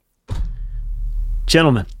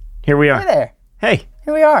Gentlemen, here we are. Hey there. Hey.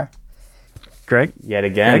 Here we are. Greg? Yet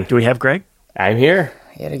again. Greg, do we have Greg? I'm here.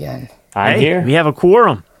 Yet again. I'm here. We have a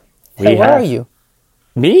quorum. Hey, where are you?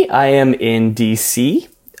 Me? I am in D.C.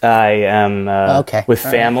 I am with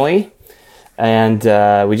family. And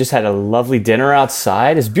we just had a lovely dinner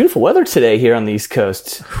outside. It's beautiful weather today here on the East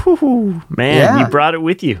Coast. Whew, man, you brought it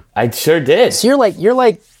with you. I sure did. So you're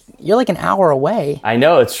like an hour away. I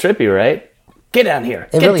know, it's trippy, right? Get down here.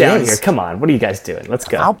 It Get really down is. here. Come on. What are you guys doing? Let's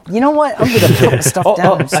go. You know what? I'm going to put the stuff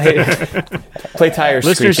down. Play tire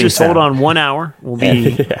Listeners, just hold on 1 hour. We'll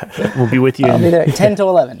be with you. I'll be there 10 to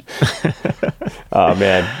 11. Oh,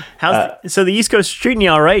 man. So the East Coast is treating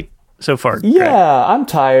you all right so far? Yeah, Greg? I'm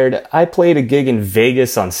tired. I played a gig in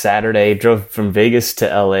Vegas on Saturday, drove from Vegas to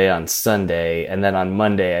LA on Sunday, and then on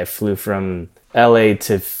Monday I flew from LA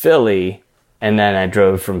to Philly, and then I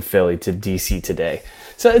drove from Philly to DC today.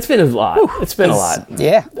 So it's been a lot. It's been a lot.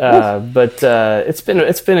 Yeah. But it's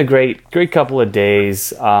been a great couple of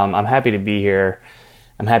days. I'm happy to be here.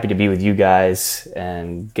 I'm happy to be with you guys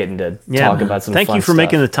and getting to talk about some fun stuff. Thank you for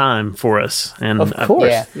making the time for us. And of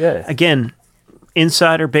course. Yeah. Again,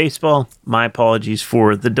 Insider Baseball, my apologies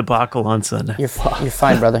for the debacle on Sunday. You're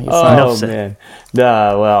fine, brother. You're fine. Oh man.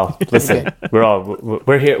 Well, listen.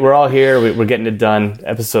 We're here. We're all here. We're getting it done.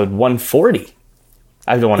 Episode 140.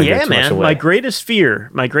 I don't want to give too much away. My greatest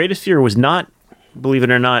fear was not, believe it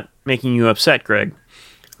or not, making you upset, Greg.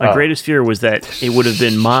 My greatest fear was that it would have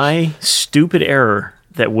been my stupid error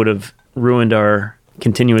that would have ruined our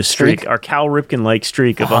continuous streak, our Cal Ripken-like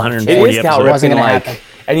streak of 140 it is Cal episodes. Ripken-like.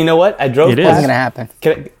 And you know what? I drove. It wasn't going to happen.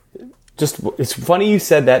 It's funny you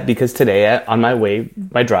said that because today on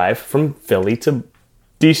my drive from Philly to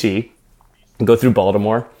DC, I go through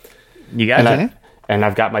Baltimore. You got it. And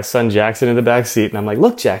I've got my son Jackson in the back seat, and I'm like,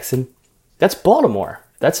 "Look, Jackson, that's Baltimore.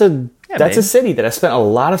 That's a city that I spent a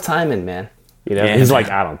lot of time in, man." You know, he's like,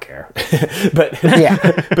 "I don't care," but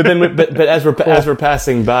as we're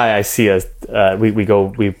passing by, I see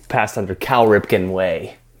we passed under Cal Ripken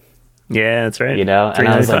Way. Yeah, that's right. You know, and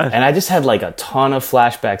I was like, and I just had like a ton of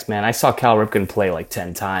flashbacks, man. I saw Cal Ripken play like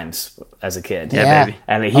 10 times as a kid. Yeah, baby.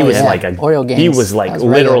 And he was like he was like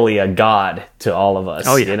literally a god to all of us.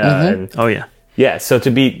 Oh yeah. You know? Mm-hmm. Yeah, so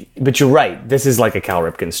but you're right. This is like a Cal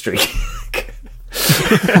Ripken streak.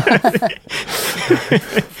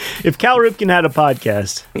 If Cal Ripken had a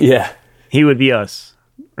podcast, he would be us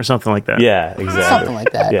or something like that. Yeah, exactly. Something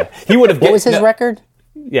like that. Yeah, he would have. What was his record?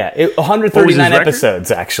 Yeah, 139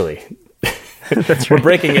 episodes actually. That's right. We're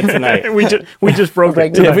breaking it tonight. we just broke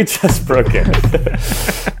it. Yeah, we just broke it.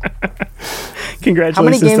 Congratulations. How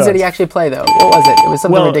many games did he actually play, though? What was it? It was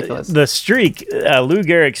something ridiculous. The streak, Lou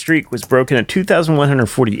Gehrig's streak, was broken at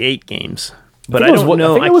 2,148 games. But I don't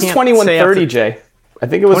know. I think it was 2130, Jay. I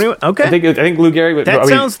think it was. Okay. I think Lou Gehrig.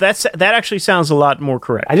 That actually sounds a lot more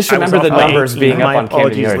correct. I just remember the numbers being up on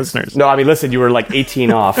Camden Yards. Listeners. No, I mean, listen, you were like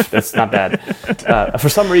 18 off. That's not bad. For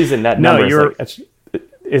some reason, that number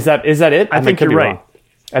is that it? I think you're right. Wrong.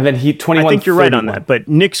 And then he 21. I think you're right on that. But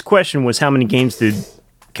Nick's question was how many games did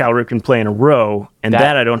Cal Ripken play in a row, and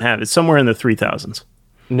that I don't have. It's somewhere in the 3,000s.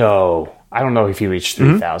 No, I don't know if he reached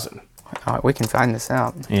 3,000. All right, we can find this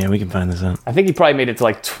out. Yeah, we can find this out. I think he probably made it to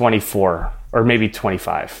like 24 or maybe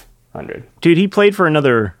 2,500. Dude, he played for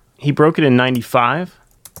another. He broke it in 95.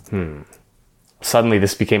 Suddenly,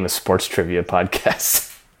 this became a sports trivia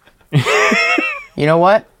podcast. You know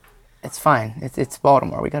what? It's fine. It's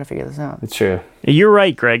Baltimore. We got to figure this out. It's true. You're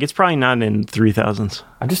right, Greg. It's probably not in 3,000s.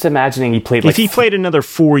 I'm just imagining he played. If he played another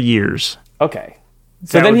 4 years. Okay.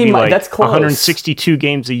 So then he might. That's close. 162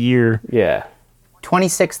 games a year. Yeah.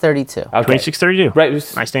 2632. Okay. 2632.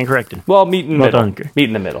 Right. I stand corrected. Well, meet in the middle. Done. Meet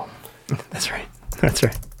in the middle. That's right. That's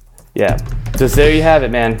right. Yeah. Just there you have it,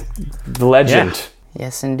 man. The legend. Yeah.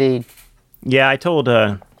 Yes, indeed. Yeah, I told.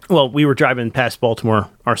 We were driving past Baltimore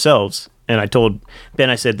ourselves, and I told Ben.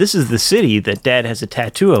 I said, "This is the city that Dad has a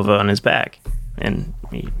tattoo of on his back," and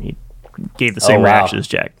he gave the same reaction as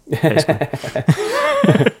Jack. What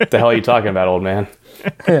the hell are you talking about, old man?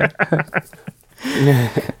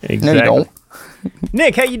 Exactly. No, you don't.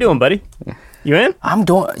 Nick, how you doing, buddy? You in? I'm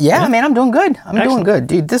doing good. I'm doing good.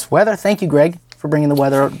 Dude, this weather, thank you, Greg, for bringing the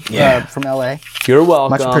weather from LA. You're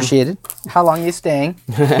welcome. Much appreciated. How long are you staying?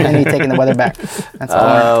 And you taking the weather back. That's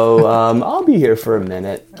all. I'll be here for a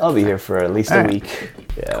minute. I'll be here for at least a week.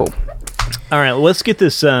 Yeah. Cool. All right, well, let's get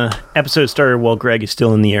this episode started while Greg is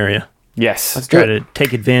still in the area. Yes. Let's try to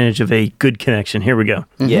take advantage of a good connection. Here we go.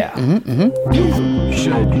 Mm-hmm. Yeah. Mm-hmm. You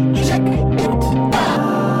should check it out.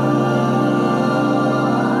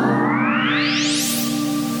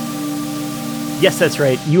 Yes, that's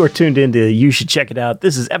right. You are tuned into You Should Check It Out.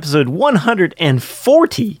 This is episode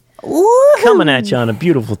 140 Woo-hoo. Coming at you on a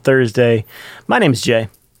beautiful Thursday. My name's Jay.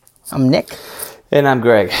 I'm Nick. And I'm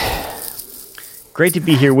Greg. Great to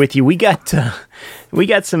be here with you. We got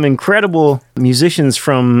some incredible musicians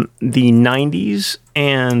from the 90s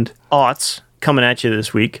and aughts coming at you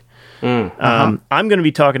this week. I'm going to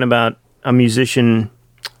be talking about a musician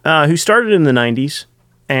who started in the 90s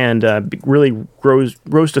and really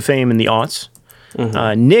rose to fame in the aughts.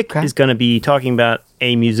 Nick is going to be talking about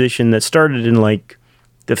a musician that started in like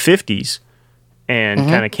the 50s and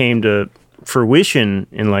kind of came to fruition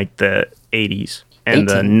in like the 80s and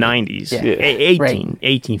 18. the 90s. Yeah.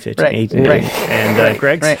 18, 15, Right. 18. Right. And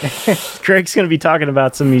Greg's going to be talking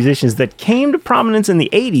about some musicians that came to prominence in the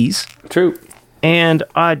 80s. True. And,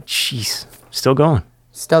 still going.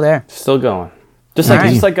 Still there. Still going. Just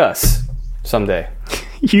like us someday.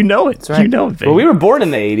 You know it. right. You know it, baby. Well, we were born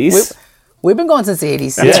in the 80s. We've been going since the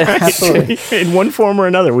 80s. Yeah. Absolutely. In one form or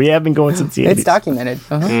another, we have been going since the 80s. It's documented.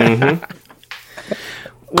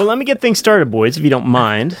 Well, let me get things started, boys, if you don't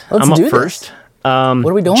mind. Let's I'm up do this. first. What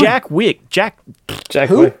are we doing? Jack White. Jack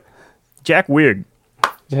Who? White. Jack Weird.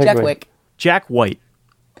 Jack Wick. Jack White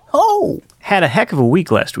Oh, had a heck of a week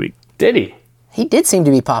last week. Did he? he did seem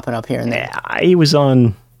to be popping up here and there. Yeah, he was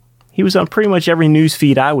on pretty much every news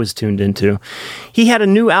feed I was tuned into. He had a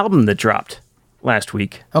new album that dropped last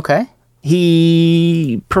week. Okay.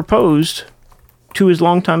 He proposed to his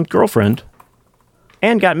longtime girlfriend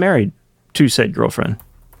and got married to said girlfriend.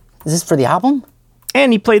 Is this for the album?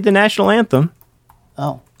 And he played the national anthem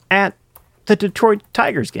Oh, at the Detroit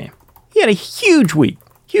Tigers game. He had a huge week.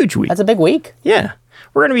 Huge week. that's a big week. Yeah.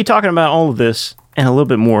 We're going to be talking about all of this and a little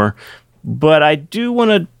bit more. But I do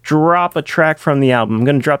want to drop a track from the album. I'm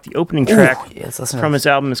going to drop the opening track yes, listen to from this. his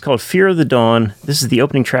album. It's called Fear of the Dawn. This is the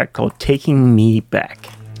opening track called Taking Me Back.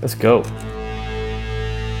 Let's go.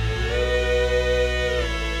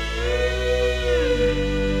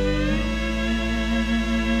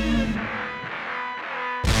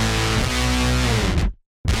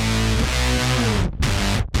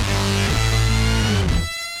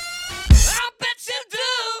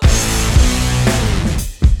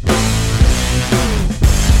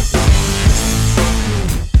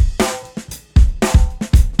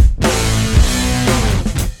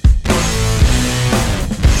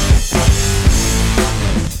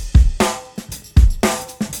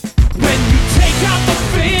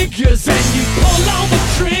 And you pull all the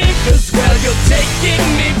triggers. Well, you're taking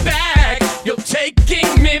me back. You're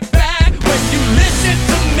taking me back. When you listen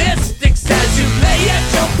to mystics as you lay at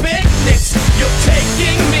your picnics, you're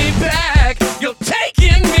taking me back. You're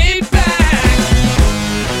taking me back.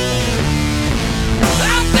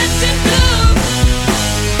 I bet you do,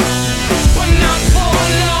 but not for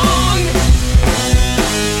long.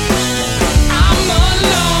 I'm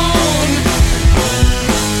alone,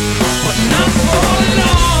 but not for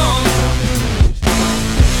long.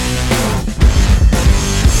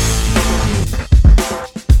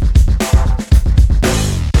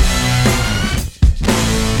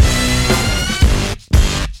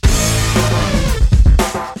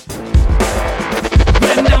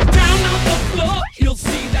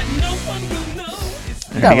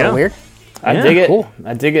 Got a you little go. weird. I Yeah, dig it. cool.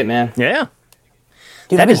 I dig it, man. Yeah.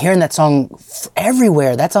 Dude, I've been hearing that song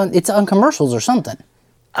everywhere. It's on commercials or something.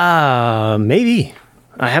 Maybe.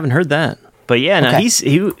 I haven't heard that. But yeah, now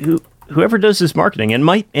Okay. whoever does this marketing, it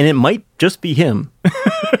might just be him.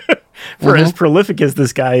 For as prolific as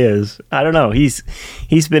this guy is, I don't know. He's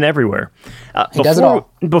been everywhere. He does it all.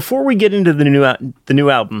 Before we get into the new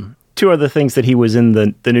album, two other things that he was in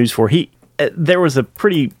the news for. There was a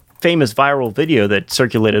pretty famous viral video that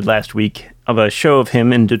circulated last week of a show of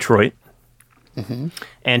him in Detroit,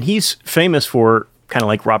 and he's famous for kind of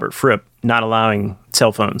like Robert Fripp, not allowing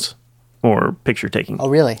cell phones or picture taking. Oh,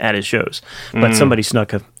 really? At his shows, but somebody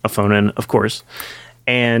snuck a phone in, of course.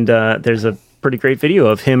 And there's a pretty great video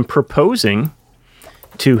of him proposing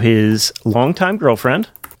to his longtime girlfriend,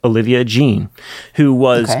 Olivia Jean, who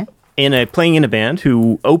was playing in a band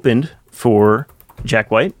who opened for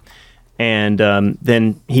Jack White. And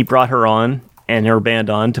then he brought her on and her band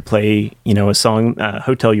on to play, a song,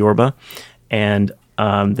 Hotel Yorba. And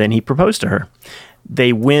then he proposed to her.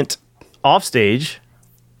 They went off stage,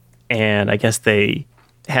 and I guess they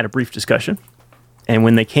had a brief discussion. And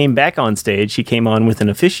when they came back on stage, he came on with an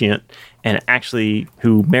officiant and actually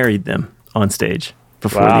who married them on stage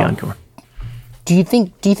before the encore. Do you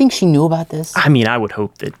think she knew about this? I mean, I would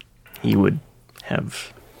hope that he would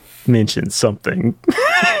have mentioned something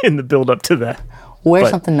in the build up to that. Wear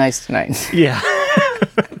something nice tonight. Yeah.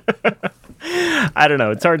 I don't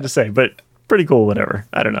know. It's hard to say, but pretty cool, whatever.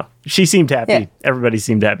 I don't know. She seemed happy. Yeah. Everybody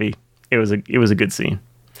seemed happy. It was a good scene.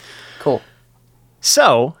 Cool.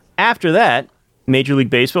 So, after that, Major League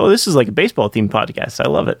Baseball. This is like a baseball themed podcast. I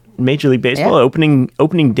love it. Major League Baseball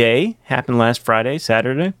opening day happened last Friday,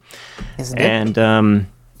 Saturday, Yes, it did. and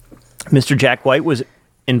Mr. Jack White was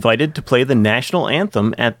invited to play the national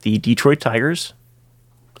anthem at the Detroit Tigers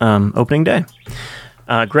opening day.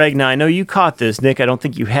 Greg, now I know you caught this. Nick, I don't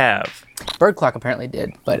think you have. Bird Clock apparently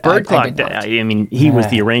did, but Bird I Clock. did not. I mean, he was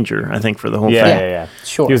the arranger, I think, for the whole Yeah, thing. yeah.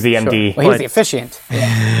 Sure. He was the sure. MD. Well, he was the officiant.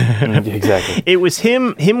 Yeah. Exactly. It was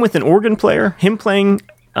him with an organ player, him playing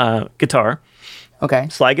guitar, Okay.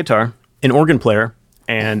 slide guitar, an organ player,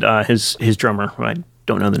 and his drummer, who I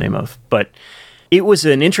don't know the name of. But it was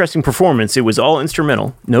an interesting performance. It was all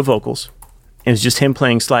instrumental, no vocals. It was just him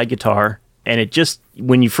playing slide guitar, and it just,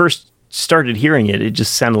 when you first started hearing it, it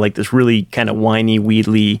just sounded like this really kind of whiny,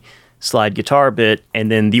 wheedly slide guitar bit, and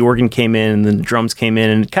then the organ came in, and then the drums came in,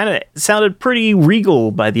 and it kind of sounded pretty regal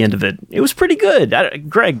by the end of it. It was pretty good.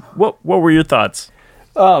 Greg, what were your thoughts?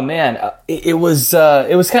 Oh man, it was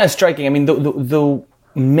kind of striking. I mean, the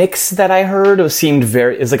mix that I heard seemed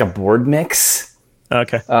it was like a board mix.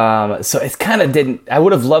 Okay. So it kind of didn't. I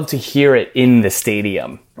would have loved to hear it in the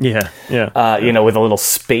stadium. Yeah. With a little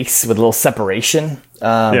space, with a little separation.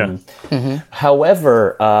 Yeah.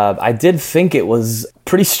 However, I did think it was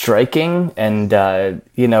pretty striking, and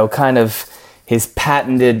kind of his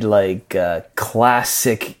patented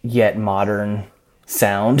classic yet modern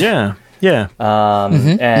sound. Yeah. Yeah.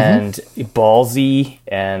 And ballsy,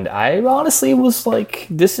 and I honestly was like,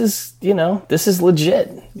 this is legit.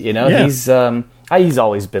 Yeah. He's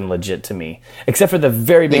always been legit to me, except for the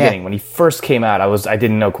very beginning when he first came out. I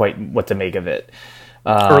didn't know quite what to make of it.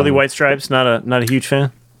 Early White Stripes, not a huge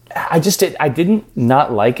fan. I didn't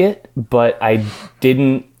not like it, but I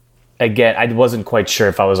didn't. Again, I wasn't quite sure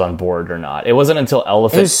if I was on board or not. It wasn't until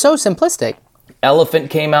It was so simplistic. Elephant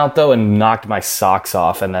came out though and knocked my socks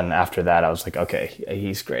off, and then after that I was like, okay,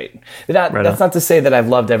 he's great. That's not to say that I've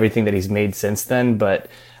loved everything that he's made since then, but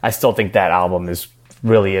I still think that album is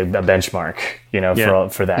really a benchmark,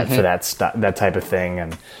 for that type of thing.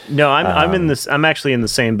 And no, I'm in this. I'm actually in the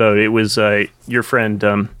same boat. It was your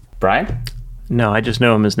friend Brian. No, I just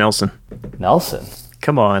know him as Nelson. Nelson.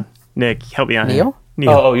 Come on, Nick, help me out. Neil? Neil.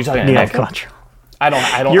 Oh, you're talking Neil Nelson? Contra. I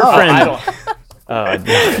don't. Your friend. I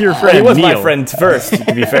don't. Your friend. He was Neil. my friend first,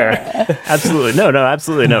 to be fair. Absolutely. No,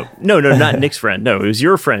 absolutely no. No, not Nick's friend. No, it was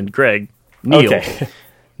your friend, Greg. Neil. Okay.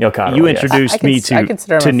 Neil Connell. You introduced me I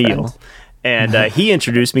consider him to a Neil. friend. And he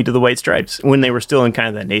introduced me to the White Stripes when they were still in kind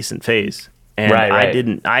of that nascent phase. And Right.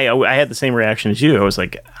 I had the same reaction as you. I was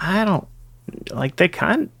like, I don't like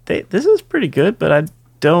this is pretty good, but I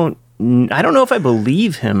don't know if I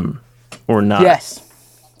believe him or not. Yes,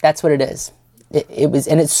 that's what it is. It was,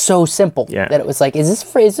 and it's so simple that it was like, is this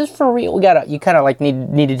for real? You kind of like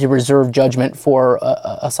needed to reserve judgment for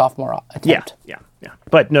a sophomore attempt. Yeah.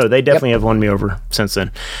 But no, they definitely have won me over since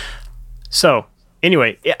then. So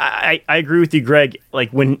anyway, I agree with you, Greg.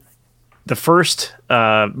 Like when the first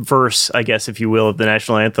verse, I guess, if you will, of the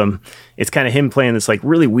national anthem, it's kind of him playing this like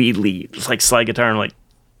really weedly, just like slide guitar. I'm like,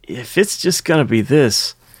 if it's just gonna be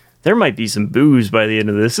this, there might be some booze by the end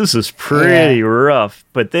of this. This is pretty rough.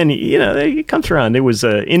 But then it comes around. It was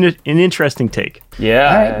an interesting take.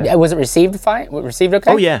 Yeah. All right. Was it received fine? Received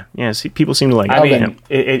okay? Oh yeah. See, people seem to like it. I mean,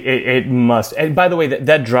 it must. And by the way,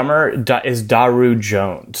 that drummer is Daru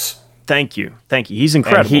Jones. Thank you. He's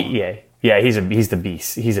incredible. He's the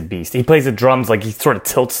beast. He's a beast. He plays the drums like he sort of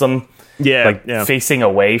tilts them, facing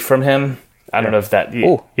away from him. I don't know if that you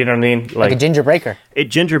know what I mean, like a Ginger Baker.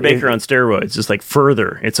 Ginger Baker on steroids, just like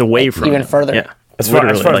further. It's away from even him. further. Yeah, as far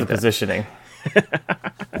as like the positioning.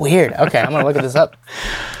 Weird. Okay, I'm gonna look this up.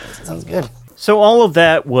 Sounds good. So all of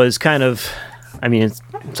that was kind of, I mean,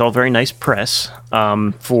 it's all very nice press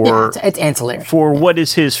for it's ancillary for what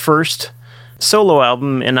is his first solo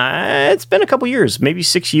album, and it's been a couple years, maybe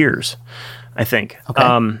 6 years, I think. Okay.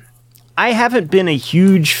 I haven't been a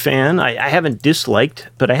huge fan. I haven't disliked,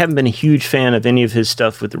 but I haven't been a huge fan of any of his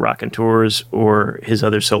stuff with the Raconteurs or his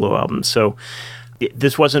other solo albums. So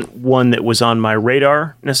this wasn't one that was on my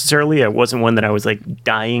radar necessarily. It wasn't one that I was like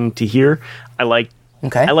dying to hear. I like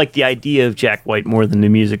the idea of Jack White more than the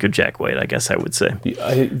music of Jack White, I guess I would say.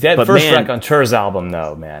 That first Raconteurs album,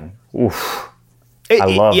 though, man. Oof. I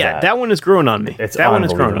love that. That one has grown on me. It's that one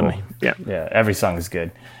has grown on me. Yeah, every song is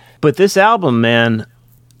good. But this album, man,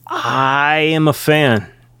 I am a fan.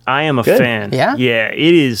 fan. Yeah? Yeah,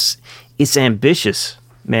 it is. It's ambitious,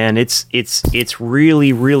 man. It's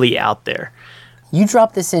really, really out there. You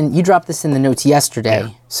dropped this in the notes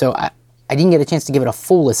yesterday, so I didn't get a chance to give it a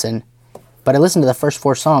full listen, but I listened to the first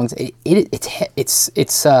 4 songs. It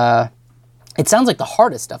sounds like the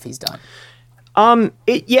hardest stuff he's done.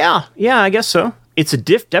 Yeah, I guess so. it's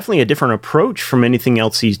definitely a different approach from anything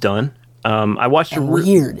else he's done. I watched a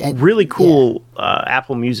really cool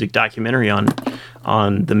Apple Music documentary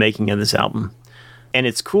on the making of this album. And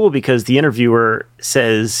it's cool because the interviewer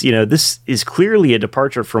says, you know, this is clearly a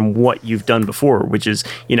departure from what you've done before, which is,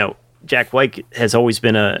 you know, Jack White has always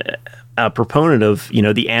been a proponent of, you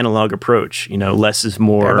know, the analog approach, you know, less is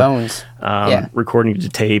more, recording to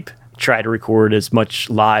tape, try to record as much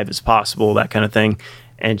live as possible, that kind of thing.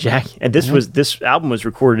 And this album was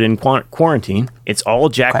recorded in quarantine. It's all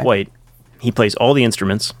Jack White. He plays all the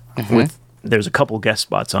instruments there's a couple guest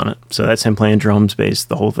spots on it. So that's him playing drums, bass,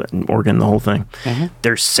 the whole thing, organ, the whole thing.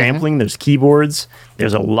 There's sampling, there's keyboards,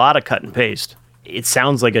 there's a lot of cut and paste. It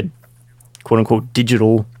sounds like a quote unquote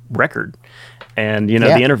digital record. And, you know,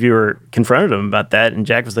 the interviewer confronted him about that. And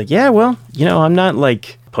Jack was like, yeah, well, you know, I'm not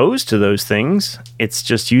like opposed to those things. It's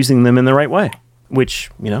just using them in the right way, which,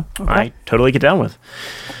 you know, I totally get down with.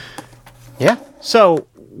 Yeah. So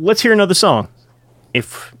let's hear another song,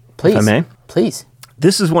 if I may. Please.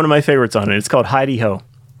 This is one of my favorites on it. It's called Heidi Ho.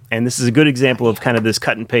 And this is a good example of kind of this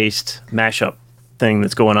cut and paste mashup thing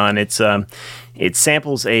that's going on. It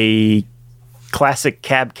samples a classic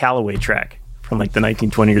Cab Calloway track from like the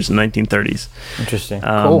 1920s and 1930s. Interesting.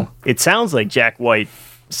 Cool. It sounds like Jack White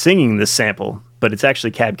singing this sample, but it's actually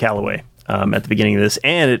Cab Calloway at the beginning of this.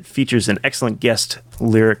 And it features an excellent guest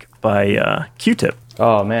lyric by Q-Tip.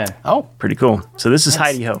 Oh, man. Oh. Pretty cool. So this is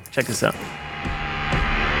Heidi Ho. Check this out.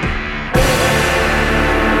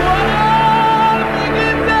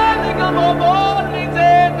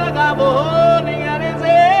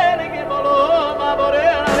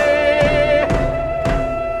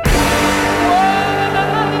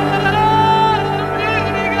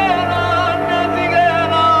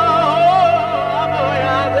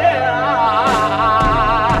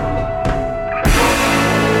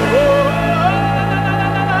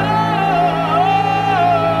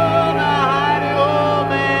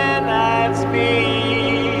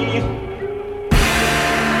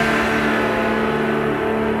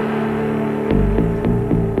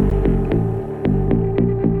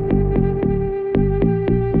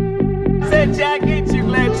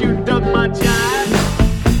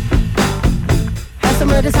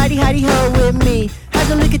 This Heidi Ho with me.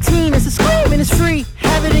 Has a nicotine, it's a scream and it's free.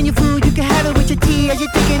 Have it in your food, you can have it with your tea. As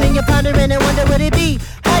you're thinking and you're pondering and wonder what it be.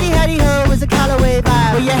 Heidi Ho is a Callaway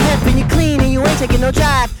vibe. Where you're hip and you're clean and you ain't taking no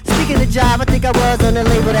drive. Speaking of jive, I think I was on the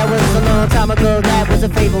label. That was a long time ago, that was a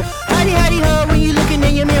fable. Heidi Ho, when you looking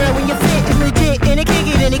in your mirror, when your fit is legit and it can't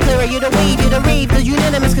get any clearer. You're the wave, you're the rave, the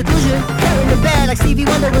unanimous conclusion. Hair in the bag like Stevie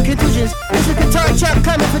Wonder with contusions. It's a guitar Chuck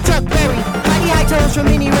coming for Chuck Berry. High tones from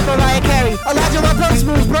Minnie Rip, Mariah Carey. Elijah Rock, Punk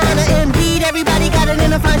Smooth, Brana, and Beat. Everybody got it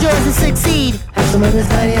in to find yours and succeed. Have some of this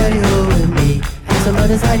Heidi Ho with me. Have some of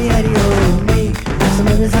this Heidi Ho with me. Have some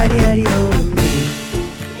of this Heidi Ho with me.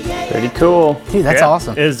 Pretty cool. Dude, that's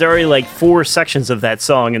awesome. There's already like 4 sections of that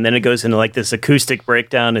song, and then it goes into like this acoustic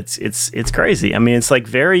breakdown. It's crazy. I mean, it's like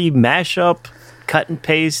very mashup, cut and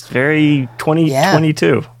paste, very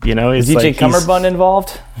 2022. You know, is DJ Cummerbund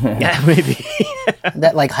involved? Yeah, maybe.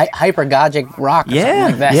 That like hypergogic rock. Or something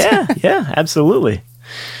like that. yeah, absolutely.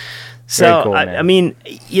 So cool, I mean,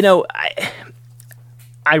 you know,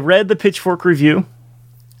 I read the Pitchfork review.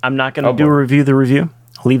 I'm not going to do a review of the review.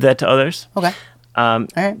 I'll leave that to others. Okay. All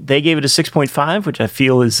right. They gave it a 6.5, which I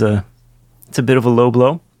feel is it's a bit of a low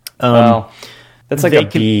blow. Well, that's like a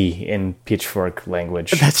B in Pitchfork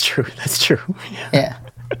language. That's true. Yeah.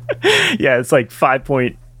 Yeah, it's like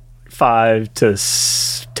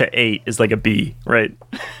 5.5 to 8 is like a B, right?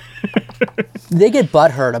 They get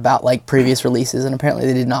butthurt about like previous releases, and apparently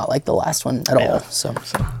they did not like the last one at all. So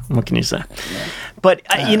what can you say? Yeah. But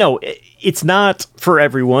you know, it's not for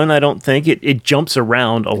everyone. I don't think it jumps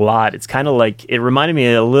around a lot. It's kind of like it reminded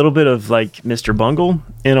me a little bit of like Mr. Bungle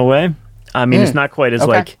in a way. I mean, it's not quite as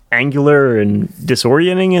like angular and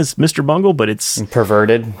disorienting as Mr. Bungle, but it's and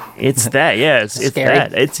perverted. It's that, yeah. It's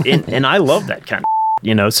that. And I love that kind of,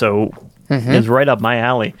 you know. So it's right up my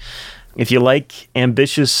alley. If you like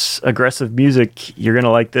ambitious, aggressive music, you're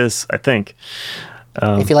gonna like this, I think.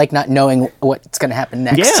 If you like not knowing what's gonna happen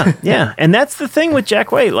next. Yeah. And that's the thing with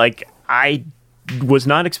Jack White. Like, I was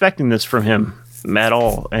not expecting this from him at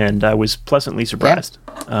all, and I was pleasantly surprised.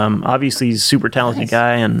 Obviously, he's a super talented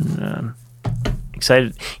guy, and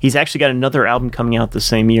excited. He's actually got another album coming out the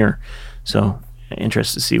same year, so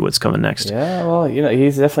interested to see what's coming next. Yeah, well, you know,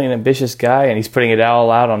 he's definitely an ambitious guy, and he's putting it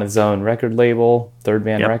all out on his own record label, Third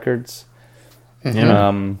Man Records. It's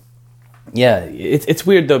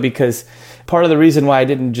weird though, because part of the reason why I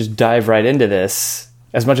didn't just dive right into this,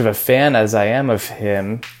 as much of a fan as I am of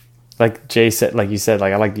him, like Jay said, like you said,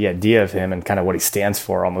 like I like the idea of him and kind of what he stands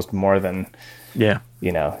for almost more than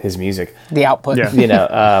his music. The output.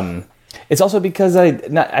 Yeah. It's also because I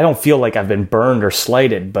don't feel like I've been burned or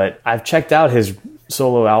slighted, but I've checked out his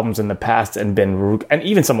solo albums in the past and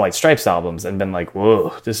even some White Stripes albums and been like,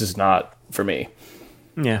 whoa, this is not for me.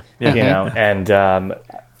 Yeah. And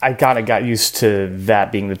I kind of got used to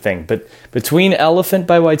that being the thing. But between Elephant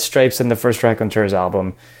by White Stripes and the first Raconteurs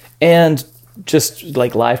album, and just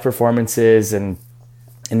like live performances and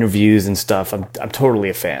interviews and stuff, I'm totally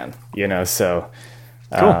a fan. So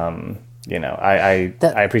cool. I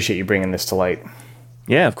appreciate you bringing this to light.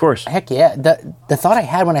 Yeah, of course. Heck yeah. The thought I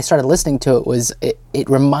had when I started listening to it was it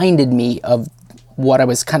reminded me of what I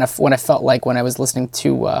was what I felt like when I was listening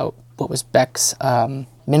to what was Beck's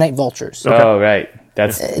Midnight Vultures. Okay. Oh, right.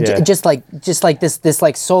 That's just like this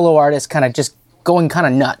like solo artist kind of just going kind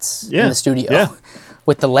of nuts in the studio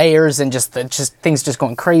with the layers and just things just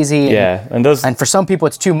going crazy. And for some people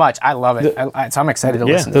it's too much. I love it. So I'm excited to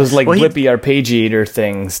listen to those like blippy arpeggiator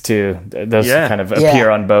things too. Those kind of appear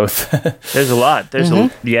on both. There's a lot. There's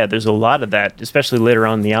a lot of that, especially later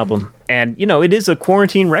on in the album. And it is a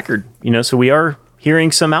quarantine record. So we are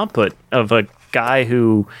hearing some output of a guy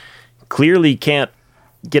who clearly can't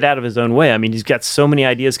get out of his own way. I mean, he's got so many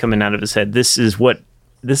ideas coming out of his head. This is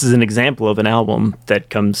an example of an album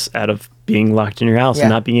that comes out of being locked in your house and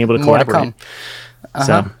not being able to collaborate.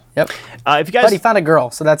 So, yep. If you guys, but he found a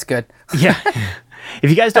girl, so that's good. Yeah.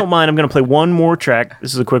 If you guys don't mind, I'm going to play one more track.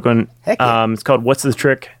 This is a quick one. Heck yeah. It's called "What's the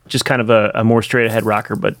Trick?" Just kind of a more straight ahead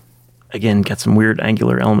rocker, but again, got some weird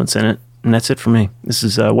angular elements in it. And that's it for me. This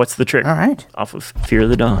is "What's the Trick?" All right. Off of Fear of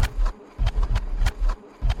the Dawn.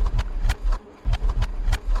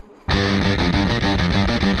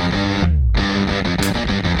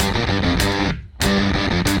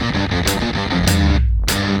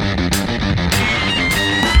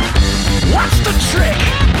 What's the trick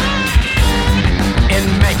in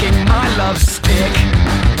making my love stick?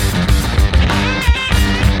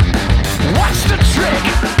 What's the trick?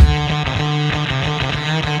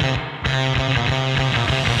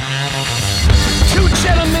 Two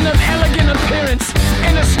gentlemen of elegant appearance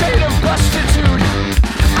in a state of bustitude.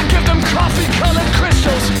 I give them coffee-colored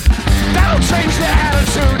crystals that'll change their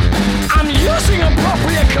attitude. I'm using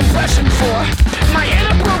appropriate compression for my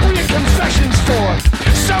inappropriate confessions for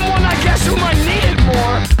someone I guess whom I needed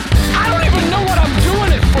more. I don't even know what I'm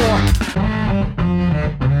doing it for.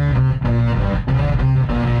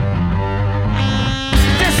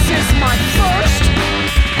 This is my first,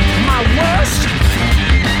 my worst,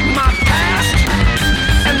 my past,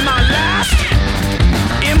 and my last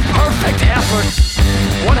imperfect effort.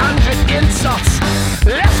 100 insults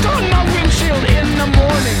left on my windshield in the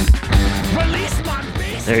morning. Release my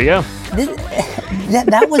beast. There you go.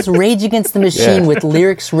 That was Rage Against the Machine with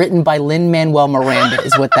lyrics written by Lin-Manuel Miranda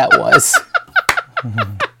is what that was.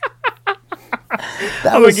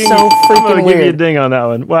 That was so freaking I'm weird. give you a ding on that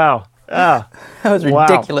one. Wow. That was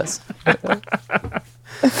ridiculous.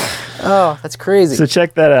 Oh, that's crazy. So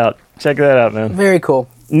check that out. Check that out, man. Very cool.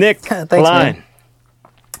 Nick, Thanks, Line.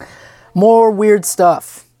 man. More weird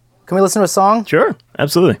stuff. Can we listen to a song? Sure,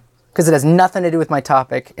 absolutely. Because it has nothing to do with my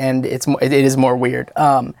topic, and it is more weird.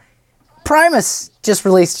 Primus just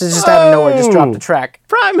released, just out of nowhere, just dropped a track.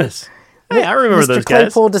 Primus. Hey, I remember those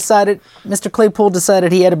guys. Mr. Claypool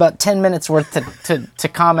decided he had about 10 minutes worth to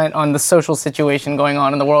comment on the social situation going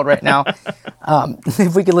on in the world right now.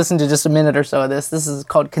 If we could listen to just a minute or so of this is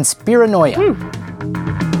called Conspiranoia.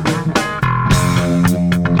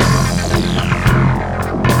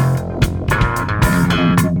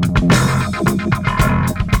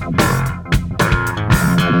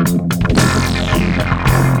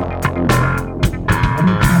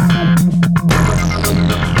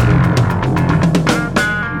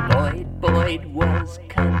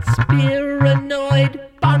 Conspiranoid,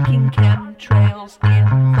 barking chemtrails in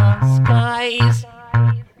the skies,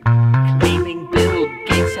 claiming Bill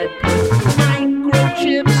Gates had put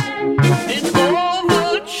microchips in all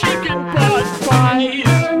the chicken pot pies,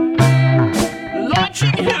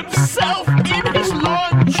 launching himself in his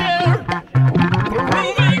lawn chair,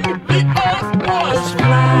 proving the earth was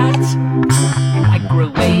flat,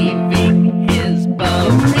 microwaving his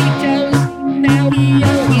burritos, now he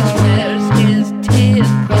always wears his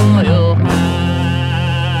tinfoil hat.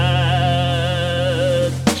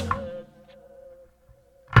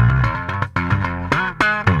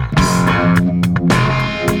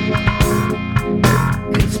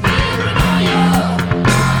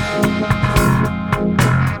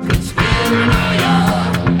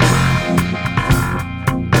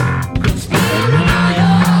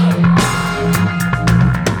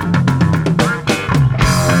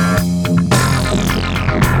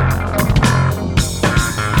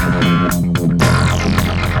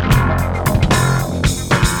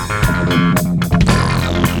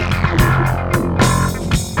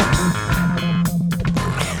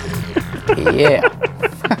 Yeah.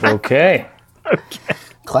 Okay.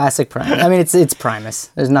 Classic Primus. I mean, it's Primus.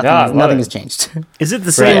 There's nothing. Nothing has changed. Is it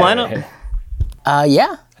the same lineup?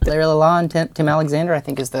 Yeah. Larry Lalonde, Tim Alexander. I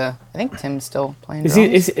think Tim's still playing.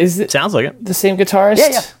 Is it? Sounds like it. The same guitarist?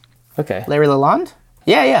 Yeah. Okay. Larry Lalonde.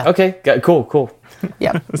 Yeah. Okay. Cool.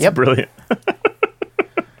 Yeah. That's brilliant.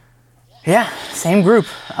 Yeah, same group.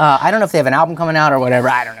 I don't know if they have an album coming out or whatever.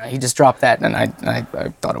 I don't know. He just dropped that, and I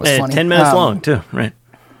thought it was funny. 10 minutes long too, right?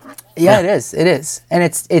 Yeah, it is. It is, and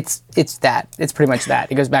it's that. It's pretty much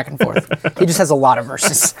that. It goes back and forth. He just has a lot of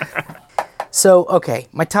verses. So, okay,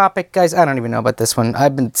 my topic, guys. I don't even know about this one.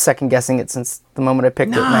 I've been second guessing it since the moment I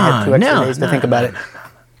picked it, and I had 2 extra days to think about it.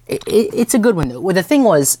 It's a good one though. Well, the thing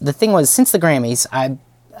was, since the Grammys,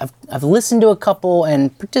 I've listened to a couple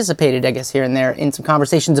and participated, I guess, here and there in some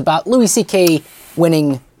conversations about Louis C.K.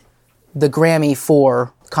 winning the Grammy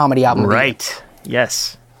for Comedy Album of the Year. Right.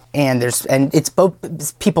 Yes. And it's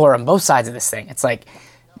both people are on both sides of this thing. It's like,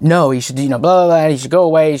 no, he should, blah, blah, blah, he should go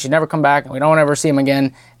away, he should never come back, and we don't ever see him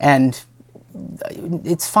again. And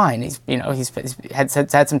it's fine. He's had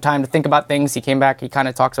some time to think about things. He came back, he kind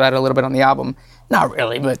of talks about it a little bit on the album. Not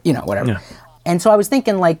really, but whatever. Yeah. And so I was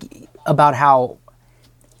thinking about how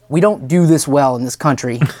we don't do this well in this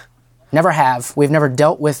country. Never have. We've never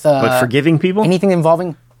dealt with but forgiving people? Anything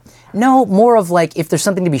involving. No, more of if there's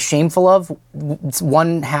something to be shameful of,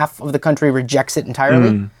 one half of the country rejects it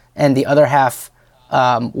entirely, and the other half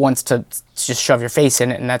wants to just shove your face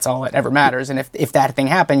in it, and that's all that ever matters. And if that thing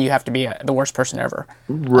happened, you have to be the worst person ever.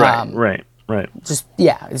 Right. Just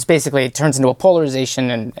it's basically, it turns into a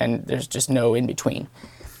polarization, and there's just no in between.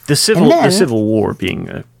 The Civil War being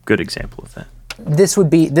a good example of that. This would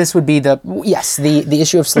be the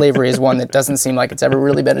issue of slavery is one that doesn't seem like it's ever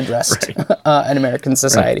really been addressed in American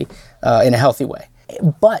society in a healthy way.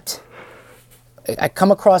 But I come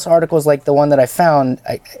across articles like the one that I found,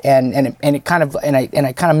 and I kind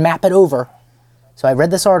of map it over. So I read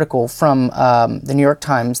this article from the New York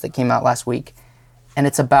Times that came out last week, and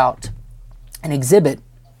it's about an exhibit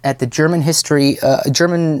at the German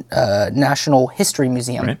National History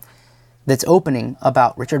Museum that's opening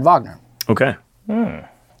about Richard Wagner. Okay.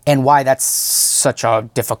 And why that's such a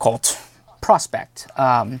difficult prospect.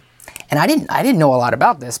 And I didn't know a lot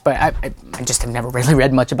about this, but I just have never really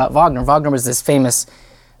read much about Wagner. Wagner was this famous,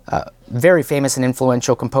 very famous and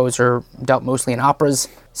influential composer, dealt mostly in operas.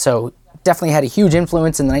 So definitely had a huge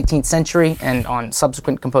influence in the 19th century and on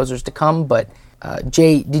subsequent composers to come. But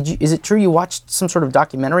Jay, is it true you watched some sort of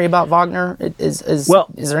documentary about Wagner? Is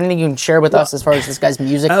there anything you can share with us as far as this guy's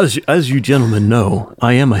music? As you gentlemen know,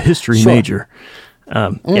 I am a history major.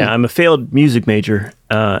 Yeah, I'm a failed music major,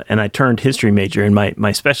 and I turned history major, and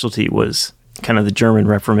my specialty was kind of the German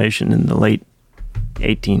Reformation in the late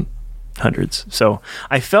 1800s. So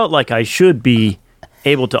I felt like I should be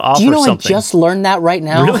able to offer something. Do you know I just learned that right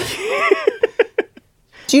now? Really?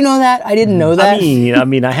 Do you know that? I didn't know that. I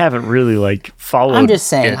mean, I haven't really followed. I'm just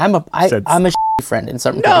saying, I'm a friend in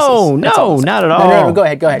certain cases. No, not at all. No, go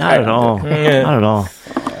ahead. Not at all. Not at all.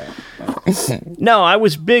 No, I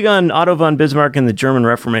was big on Otto von Bismarck and the German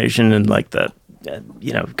Reformation and the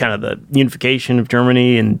kind of the unification of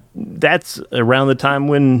Germany, and that's around the time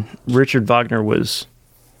when Richard Wagner was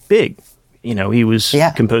big. He was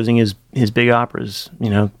composing his big operas,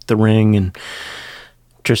 The Ring and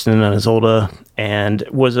Tristan and Isolde, and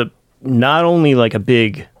was not only a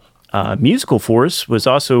big musical force, was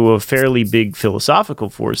also a fairly big philosophical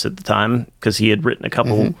force at the time, because he had written a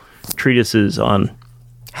couple treatises on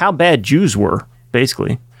how bad Jews were,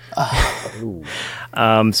 basically.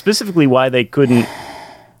 Specifically why they couldn't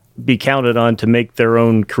be counted on to make their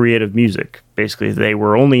own creative music. Basically, they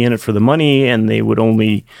were only in it for the money, and they would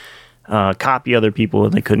only copy other people,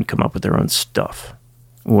 and they couldn't come up with their own stuff.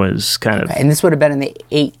 Was kind of, and this would have been in the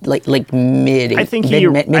mid. I think he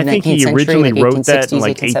originally wrote that in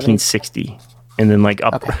 1860, and then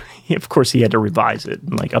of course he had to revise it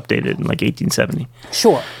and update it in 1870.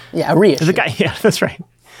 Sure, yeah, a reissue. The guy, that's right.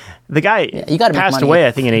 The guy passed away,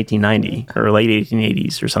 I think, in 1890 or late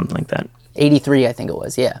 1880s or something like that. 83, I think it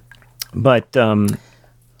was. Yeah. But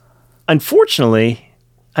unfortunately,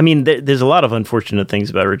 I mean, there's a lot of unfortunate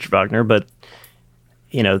things about Richard Wagner, but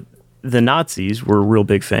the Nazis were real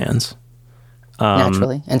big fans.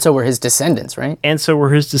 Naturally. And so were his descendants, right? And so were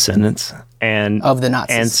his descendants. And of the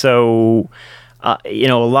Nazis. And so, a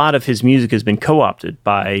lot of his music has been co-opted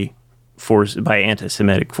by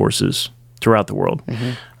anti-Semitic forces throughout the world.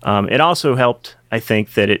 It also helped, I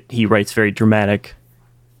think, that he writes very dramatic,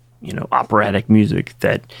 operatic music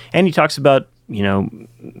and he talks about,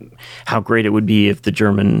 how great it would be if the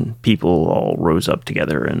German people all rose up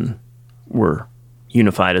together and were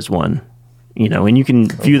unified as one, and you can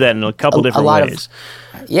view that in a couple different ways.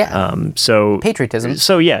 So patriotism.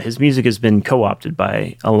 So yeah, his music has been co-opted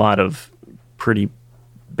by a lot of pretty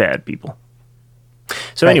bad people.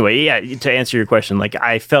 So anyway, yeah, to answer your question, like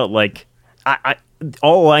I felt like I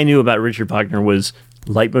all I knew about Richard Wagner was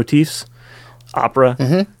leitmotifs, opera.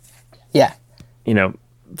 Mm-hmm. Yeah.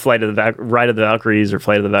 Ride of the Valkyries or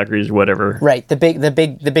Flight of the Valkyries or whatever. Right. The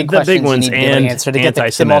big questions ones you need to answer to get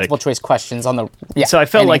the multiple choice questions on the. Yeah. So I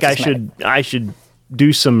felt like I should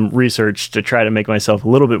do some research to try to make myself sound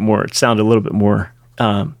a little bit more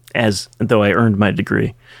as though I earned my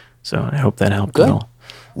degree. So I hope that helped at all.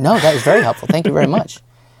 No, that was very helpful. Thank you very much.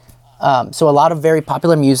 So a lot of very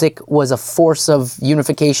popular music was a force of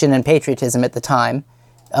unification and patriotism at the time,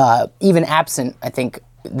 even absent, I think,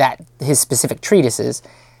 that his specific treatises.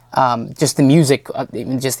 Just the music,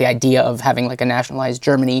 just the idea of having like a nationalized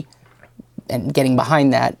Germany and getting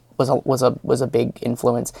behind that was a big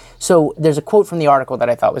influence. So there's a quote from the article that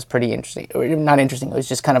I thought was pretty interesting, or not interesting. It was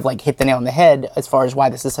just kind of like hit the nail on the head as far as why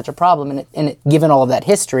this is such a problem. And given all of that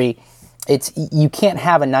history, you can't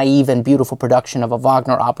have a naive and beautiful production of a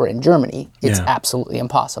Wagner opera in Germany. It's absolutely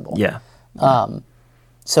impossible. Yeah.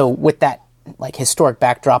 So with that like historic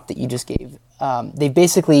backdrop that you just gave, they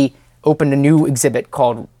basically opened a new exhibit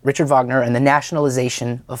called Richard Wagner and the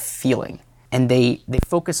Nationalization of Feeling. And they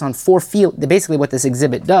focus on basically what this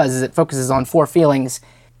exhibit does is it focuses on 4 feelings: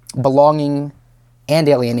 belonging and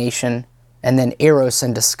alienation, and then eros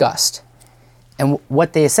and disgust. And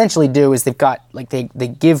what they essentially do is they've got like they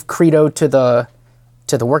give credo to the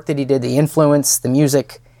work that he did, the influence, the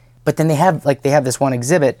music, but then they have this one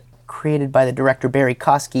exhibit created by the director Barry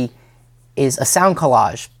Kosky, is a sound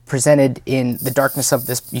collage presented in the darkness of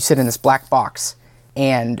this. You sit in this black box,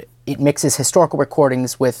 and it mixes historical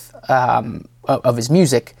recordings with of his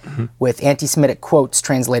music with anti-Semitic quotes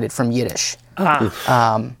translated from Yiddish.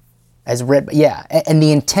 As read, and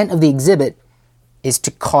the intent of the exhibit is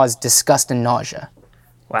to cause disgust and nausea.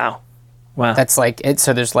 Wow. That's like it.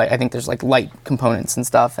 So there's I think there's light components and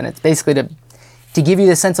stuff, and it's basically to give you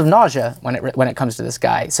the sense of nausea when it comes to this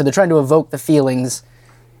guy. So they're trying to evoke the feelings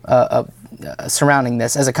surrounding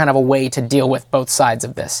this as a kind of a way to deal with both sides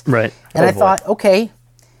of this. Right. And I thought, okay,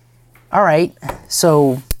 all right,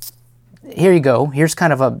 so here you go. Here's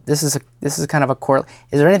kind of this is kind of a core.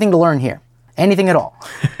 Is there anything to learn here? Anything at all?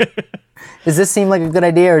 Does this seem like a good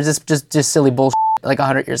idea, or is this just silly bullshit like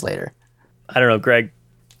 100 years later? I don't know, Greg.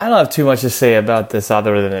 I don't have too much to say about this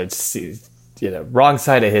other than it's wrong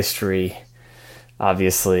side of history,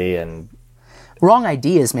 obviously, and wrong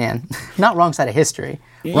ideas, man. Not wrong side of history.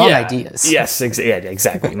 Wrong ideas. Yes,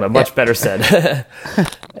 exactly. Much better said.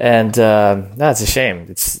 And that's a shame.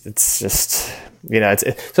 It's just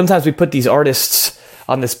sometimes we put these artists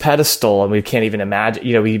on this pedestal and we can't even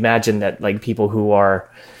imagine. We imagine that like people who are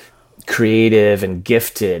creative and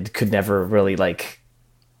gifted could never really like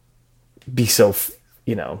be so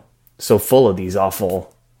full of these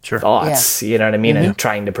awful thoughts. You know what I mean? And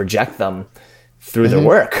trying to project them through their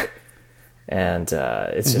work. And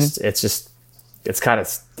it's kind of,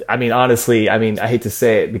 honestly, I hate to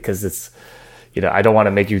say it because it's, I don't want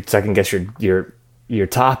to make you second guess your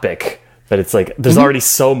topic, but it's like, there's already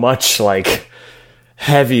so much like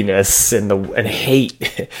heaviness and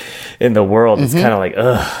hate in the world. It's kind of like,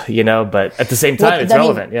 but at the same time, it's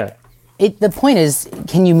relevant. The point is,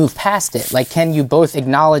 can you move past it? Like, can you both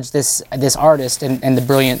acknowledge this artist and the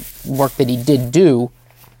brilliant work that he did do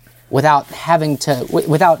without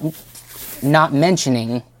not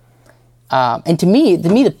mentioning, and to me,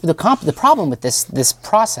 the problem with this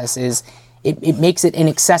process is it makes it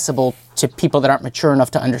inaccessible to people that aren't mature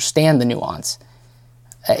enough to understand the nuance.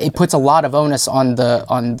 It puts a lot of onus on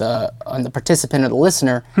the participant or the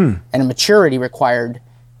listener, and a maturity required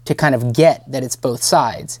to kind of get that it's both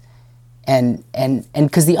sides. And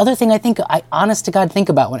because the other thing I honest to God think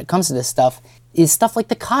about when it comes to this stuff is stuff like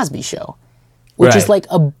the Cosby Show, which is like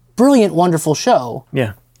a brilliant, wonderful show.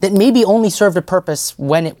 Yeah. That maybe only served a purpose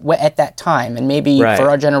at that time, and maybe for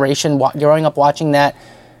our generation, growing up watching that,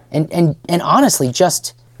 and honestly,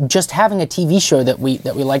 just having a TV show that we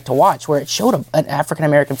like to watch, where it showed an African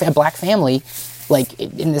American black family, like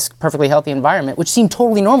in this perfectly healthy environment, which seemed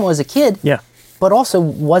totally normal as a kid, but also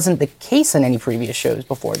wasn't the case in any previous shows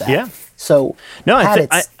before that. Yeah. So no,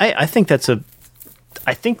 I think that's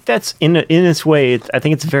in its way. I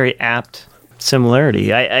think it's a very apt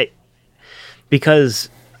similarity. Because.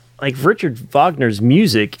 Like, Richard Wagner's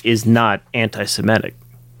music is not anti-Semitic.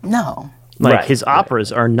 No. Like, his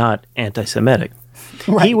operas are not anti-Semitic.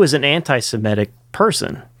 Right. He was an anti-Semitic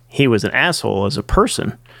person. He was an asshole as a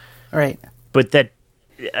person. Right. But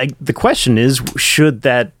the question is, should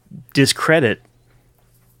that discredit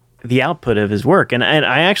the output of his work. And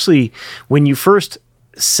I actually, when you first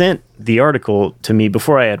sent the article to me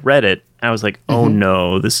before I had read it, I was like, oh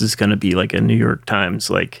no, this is going to be like a New York Times,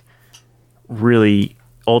 like really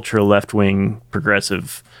ultra left-wing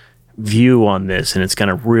progressive view on this. And it's going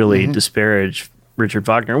to really disparage Richard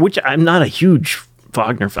Wagner, which I'm not a huge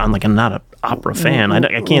Wagner fan. Like, I'm not an opera fan.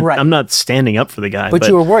 I can't, I'm not standing up for the guy. But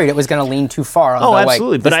you were worried it was going to lean too far on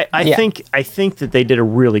absolutely. But I think that they did a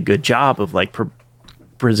really good job of like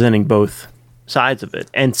presenting both sides of it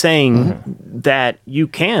and saying that you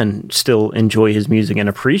can still enjoy his music and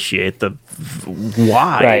appreciate the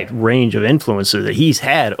wide range of influences that he's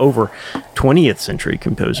had over 20th century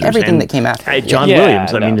composers. Everything that came after. John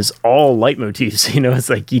Williams, I mean, is all leitmotifs. You know, it's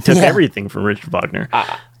like he took everything from Richard Wagner.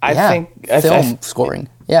 I think film scoring.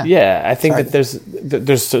 I think that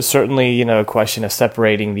there's certainly, you know, a question of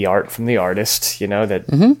separating the art from the artist, you know, that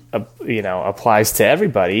you know, applies to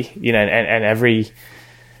everybody, you know, and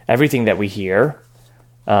everything that we hear.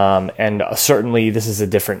 And certainly this is a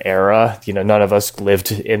different era. You know, none of us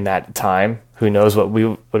lived in that time. Who knows what we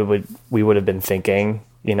would have been thinking,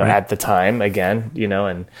 you know, at the time again, you know,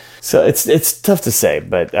 and so it's tough to say,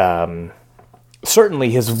 but certainly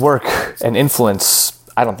his work and influence,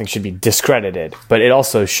 I don't think should be discredited, but it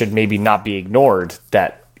also should maybe not be ignored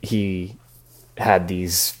that he had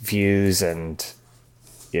these views, and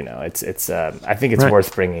you know, it's I think it's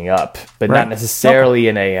worth bringing up, but not necessarily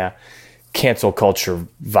in a cancel culture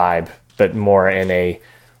vibe, but more in a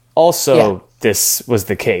this was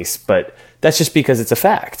the case, but that's just because it's a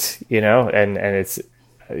fact, you know, and it's,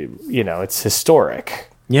 you know, it's historic.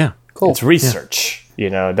 Yeah. Cool. It's research, you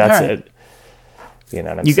know, that's it. You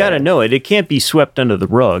know what I'm saying? You got to know it. It can't be swept under the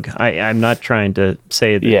rug. I'm not trying to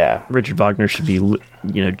say that Richard Wagner should be, you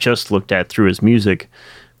know, just looked at through his music.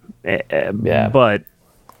 But it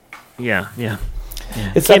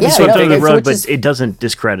can't be swept under the rug, but it doesn't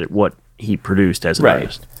discredit what he produced as an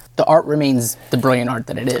artist. The art remains the brilliant art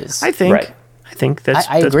that it is. I think. I think that's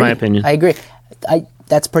my opinion. I agree.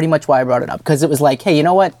 That's pretty much why I brought it up, because it was like, hey, you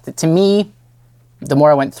know what? To me, the more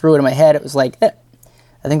I went through it in my head, it was like, I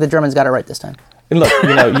think the Germans got it right this time. And look,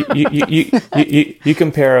 you know, you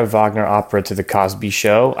compare a Wagner opera to the Cosby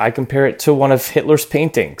Show. I compare it to one of Hitler's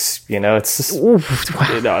paintings. You know, it's just. I'm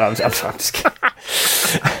just kidding.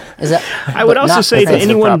 I would also say to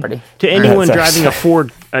anyone driving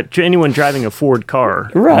a Ford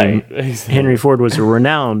car, right? Henry Ford was a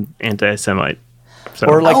renowned anti-Semite. So.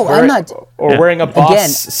 Or like wearing a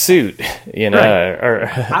boss suit, you know. Or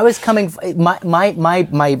I was coming. My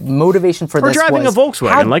motivation for this was driving a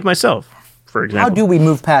Volkswagen, like myself, for example. How do we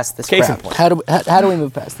move past this crap? How do we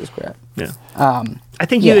move past this crap? Yeah. I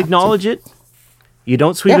think you acknowledge it. You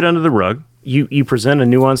don't sweep it under the rug. You present a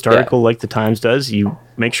nuanced article like the Times does. You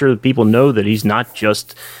make sure that people know that he's not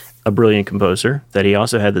just a brilliant composer, that he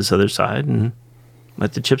also had this other side, and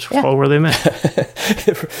let the chips fall where they may.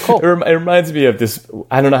 Cool. It reminds me of this.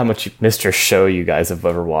 I don't know how much Mr. Show you guys have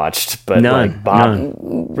ever watched, but like Bob,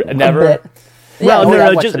 never. Well,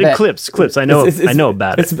 no, just clips. I know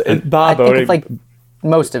about it. Bob I think it's like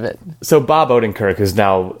most of it. So Bob Odenkirk is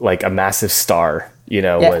now like a massive star. You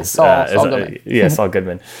know, was Saul Goodman. Saul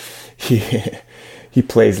Goodman. He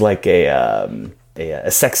plays like a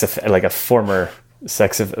former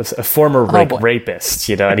rapist,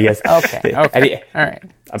 you know, and he has all right.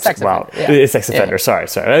 Sex offender. Sorry.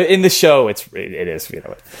 In the show, it is, you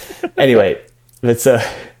know. Anyway, it's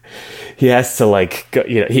he has to like go,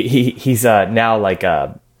 you know, he's now like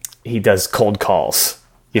he does cold calls,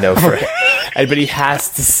 you know, but he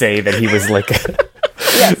has to say that he was like.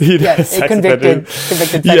 Convicted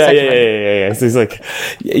sex offender. Yeah. So he's like,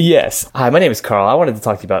 yes. Hi, my name is Carl. I wanted to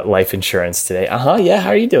talk to you about life insurance today. Yeah. How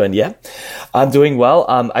are you doing? Yeah, I'm doing well.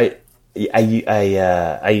 I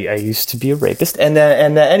used to be a rapist, and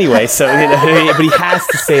anyway, so you know, but he has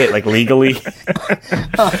to say it like legally.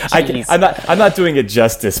 I'm not doing it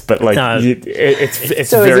justice, but like it's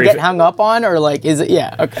so very. Is it get hung up on, or like is it?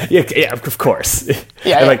 Yeah, okay. Yeah, of course.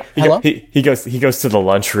 Yeah, and like hello? He goes to the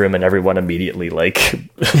lunchroom, and everyone immediately like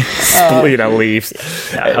you know, leaves.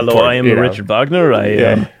 Hello, I am Richard Wagner.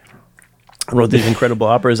 I wrote these incredible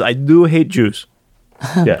operas. I do hate Jews.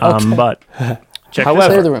 Yeah, but.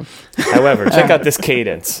 However, check out this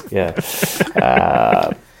cadence. Yeah.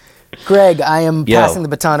 Greg, I am passing the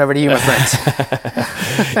baton over to you, my friend.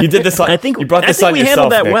 You did this. I think you brought this on yourself. I think we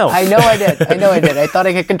handled that well. I know I did. I thought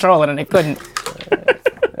I could control it, and I couldn't.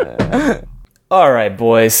 All right,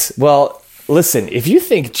 boys. Well, listen. If you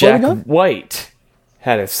think Jack White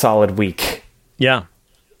had a solid week,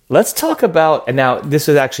 let's talk about. And now this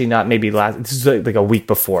is actually not maybe last. This is like a week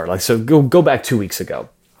before. Like so, go back 2 weeks ago.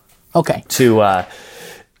 Okay. To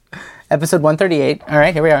Episode 138. All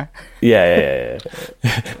right, here we are. Yeah.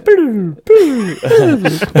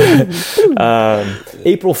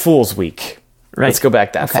 April Fool's Week. Right. Let's go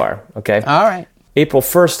back that far, okay? All right. April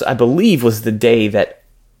 1st, I believe, was the day that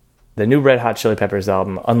the new Red Hot Chili Peppers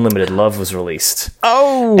album, Unlimited Love, was released.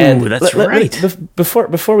 Oh, and that's right.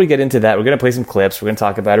 Before we get into that, we're going to play some clips. We're going to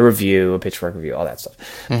talk about a review, a Pitchfork review, all that stuff.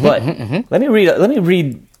 But let me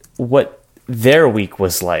read what their week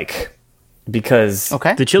was like, because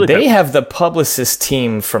they have the publicist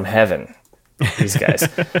team from heaven, these guys.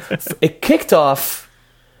 It kicked off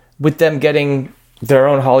with them getting their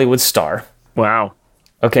own Hollywood star. Wow.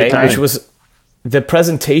 Okay, which was the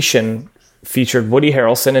presentation featured Woody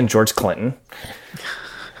Harrelson and George Clinton.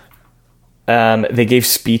 They gave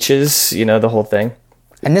speeches, the whole thing.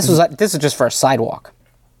 And this was just for a sidewalk.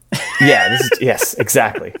 Yeah, yes,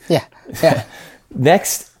 exactly. Yeah.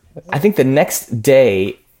 Next, I think the next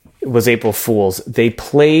day was April Fool's. They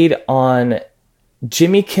played on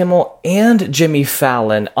Jimmy Kimmel and Jimmy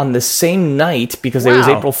Fallon on the same night because it was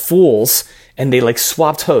April Fool's, and they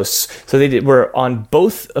swapped hosts. So were on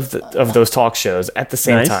both of those talk shows at the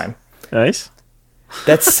same time. Nice.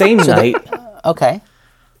 That same night. Okay.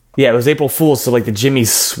 Yeah, it was April Fool's, so the Jimmys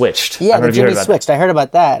switched. Yeah, the Jimmys switched. I heard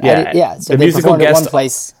about that. Yeah, so the musical guest one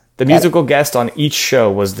place. The musical guest on each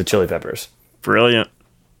show was the Chili Peppers. Brilliant.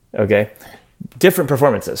 Okay. Different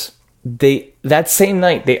performances. That same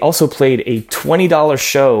night, they also played a $20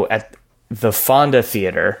 show at the Fonda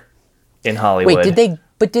Theater in Hollywood. Wait,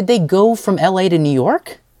 did they go from LA to New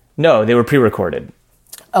York? No, they were pre-recorded.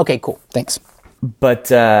 Okay, cool. Thanks. But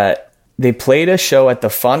they played a show at the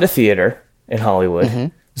Fonda Theater in Hollywood.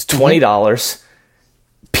 It was $20.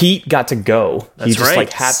 Pete got to go. That's right.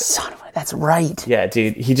 That's right. Yeah,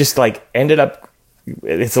 dude. He just ended up.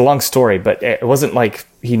 It's a long story, but it wasn't like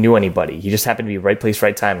he knew anybody. He just happened to be right place,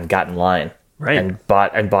 right time, and got in line. Right. And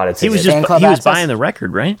bought a ticket. He was buying the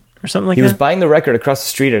record, right? Or something like that? He was buying the record across the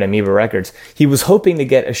street at Amoeba Records. He was hoping to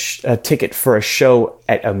get a ticket for a show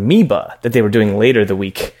at Amoeba that they were doing later the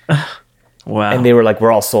week. Wow. And they were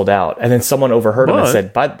we're all sold out. And then someone overheard him and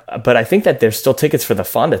said, but I think that there's still tickets for the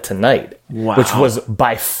Fonda tonight. Wow. Which was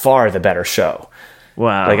by far the better show.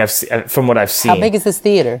 Wow. From what I've seen. How big is this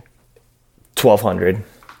theater? 1,200.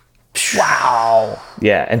 Wow.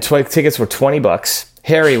 Yeah, and tickets were $20.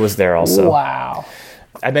 Harry was there also. Wow.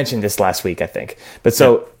 I mentioned this last week, I think. But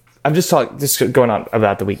so I'm just going on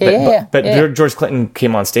about the week. But George Clinton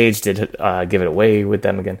came on stage, did Give It Away with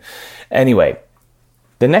them again. Anyway,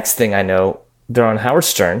 the next thing I know, they're on Howard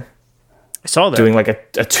Stern. I saw that. Doing a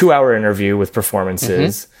 2-hour interview with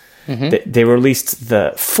performances. They released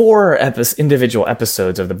the 4 individual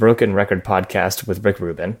episodes of the Broken Record podcast with Rick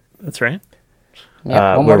Rubin. That's right.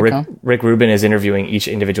 Where Rick Rubin is interviewing each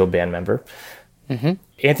individual band member.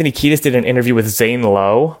 Anthony Kiedis did an interview with Zane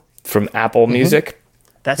Lowe from Apple Music.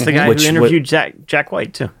 That's the guy who interviewed Jack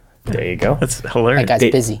White, too. There you go. That's hilarious. That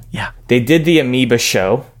guy's busy. Yeah. They did the Amoeba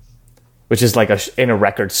show, which is in a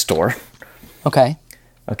record store. Okay.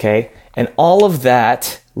 And all of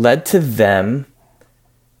that led to them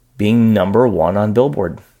being number 1 on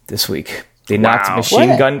Billboard this week. They knocked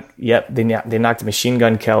Machine Gun. Yep, they knocked Machine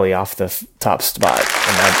Gun Kelly off the top spot,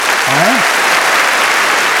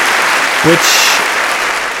 which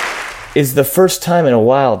is the first time in a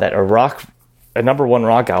while that a number 1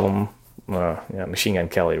 rock album, Machine Gun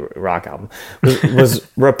Kelly rock album, was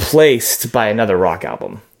replaced by another rock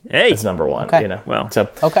album. Hey, as number 1.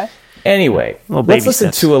 Okay. Anyway, let's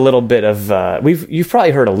listen to a little bit of. You've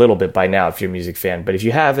probably heard a little bit by now if you're a music fan, but if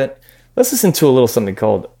you haven't, let's listen to a little something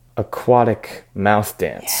called Aquatic Mouth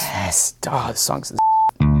Dance. Yes. Oh, the song's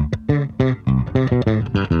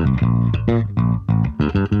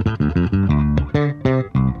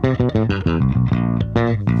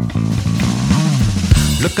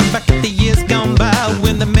Looking back at the years gone by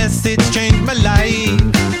when the message changed my life.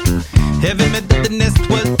 Heaven meant that the nest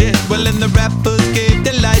was dead, well, and the rappers gave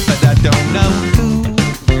their life, but I don't know who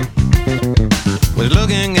was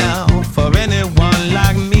looking out for anyone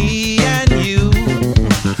like me and you.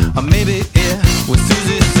 Or maybe it was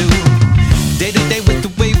Susie Sue. Day to day with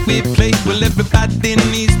the way we play, well, everybody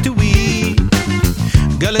needs to eat.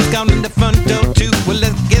 Girl is gone in the front door too, well,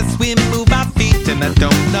 I guess we move our feet, and I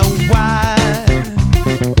don't know why.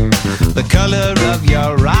 The color of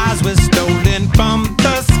your eyes was stolen from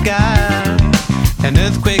the sky, and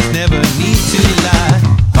earthquakes never need to lie.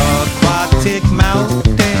 Aquatic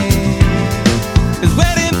mountain is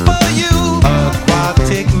waiting for you.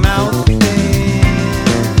 Aquatic mountain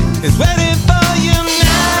is waiting for you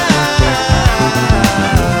now.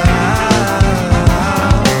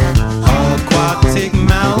 Aquatic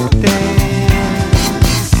mountain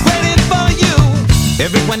waiting for you.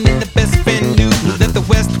 Everyone in the best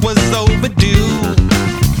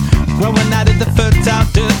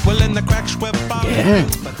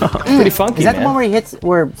Pretty funky. Is that man. the one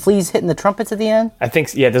where Flea's hitting the trumpets at the end? I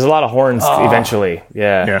think, yeah, there's a lot of horns eventually.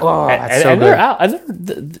 Yeah. Oh, that's so and good. they're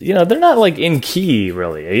out. They're not like in key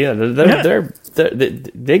really. Yeah,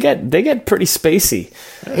 they get pretty spacey.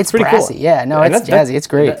 It's pretty brassy. cool. Yeah, no, it's jazzy. It's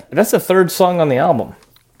great. That's the third song on the album.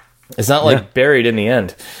 It's not like buried in the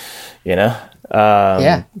end, you know?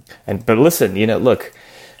 But listen, look,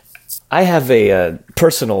 I have a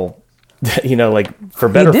personal, like for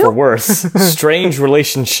better or for worse, strange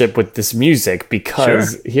relationship with this music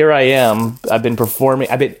because here I am. I've been performing.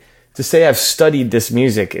 To say I've studied this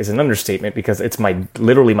music is an understatement because it's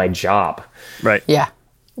literally my job. Right. Yeah.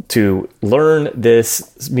 To learn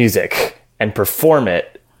this music and perform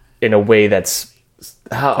it in a way that's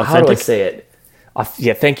how do I say it?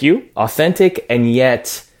 Thank you. Authentic, and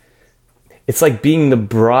yet it's like being the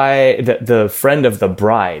bride, the friend of the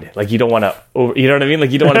bride. Like you don't want to, you know what I mean?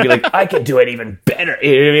 Like you don't want to be like, I can do it even better.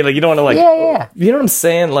 You know what I mean? Like you don't want to you know what I'm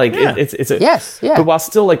saying? Like it's a yes, yeah. But while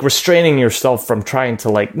still like restraining yourself from trying to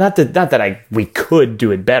like not that we could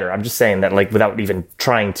do it better. I'm just saying that like without even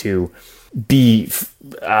trying to be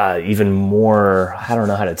even more. I don't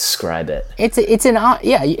know how to describe it. It's in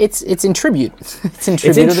tribute. It's in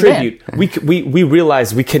tribute to the band. We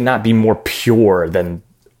realize we cannot be more pure than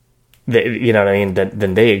you know what I mean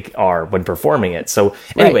than they are when performing it. So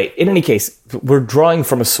anyway, in any case, we're drawing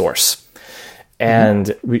from a source,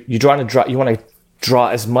 and you want to draw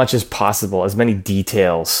as much as possible, as many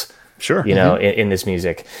details. Sure. In this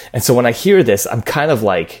music, and so when I hear this, I'm kind of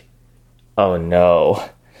like, oh no.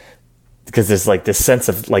 Because there's like this sense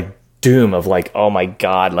of like doom of like, oh my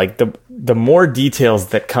God, like the more details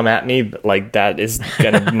that come at me, like that is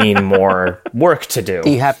gonna mean more work to do.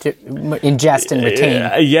 You have to ingest and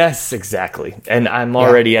retain. Yes, exactly. And I'm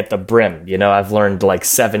already at the brim. I've learned like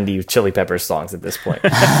 70 Chili Peppers songs at this point.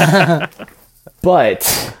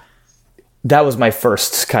 But that was my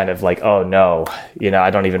first kind of like, oh no,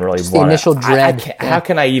 I don't even really want the initial dread. How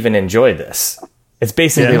can I even enjoy this? It's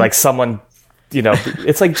basically like someone.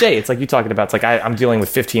 It's like Jay. It's like you talking about. It's like I'm dealing with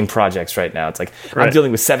 15 projects right now. It's like I'm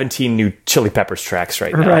dealing with 17 new Chili Peppers tracks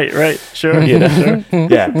right now. Right. Sure. Sure.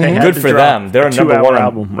 Yeah. Good for them. They're a number one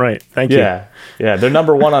album. Right. Thank you. Yeah. They're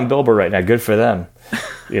number one on Billboard right now. Good for them.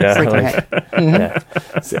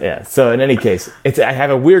 So in any case, I have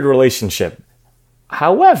a weird relationship.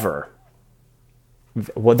 However,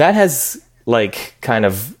 that has like kind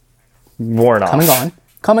of worn off.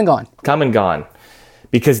 Come and gone.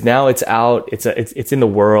 Because now it's out, it's in the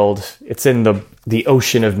world, it's in the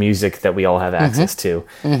ocean of music that we all have access to.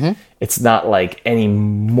 Mm-hmm. It's not like any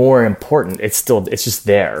more important. It's just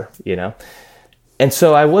there, And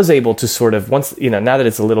so I was able to sort of now that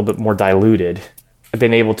it's a little bit more diluted, I've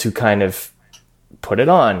been able to kind of put it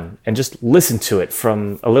on and just listen to it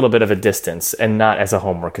from a little bit of a distance and not as a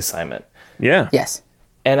homework assignment. Yeah. Yes.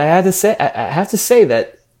 And I have to say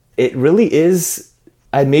that it really is.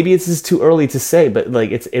 Maybe it's just too early to say, but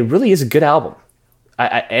like it really is a good album.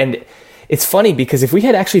 And it's funny because if we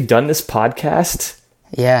had actually done this podcast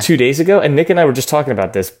 2 days ago, and Nick and I were just talking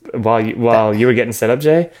about this while you were getting set up,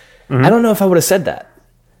 Jay, I don't know if I would have said that.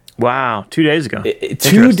 Wow, 2 days ago.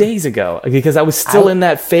 2 days ago, because I was still in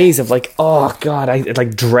that phase of like, oh God, I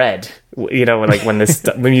like dread, like when this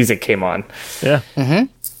music came on. Yeah. Mm-hmm.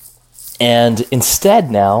 And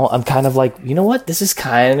instead now I'm kind of like, you know what, this is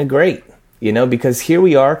kind of great. Because here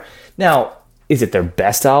we are. Now, is it their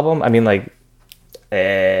best album? I mean, like,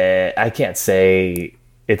 I can't say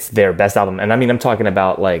it's their best album. And I mean, I'm talking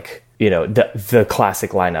about, like, the classic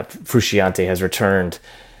lineup. Frusciante has returned.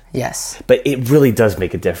 Yes. But it really does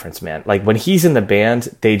make a difference, man. Like, when he's in the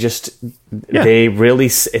band, it just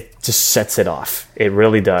sets it off. It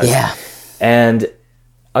really does. Yeah. And,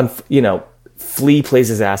 Flea plays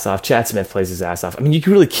his ass off. Chad Smith plays his ass off. I mean, you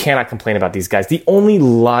really cannot complain about these guys. The only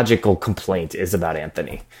logical complaint is about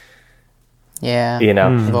Anthony. Yeah.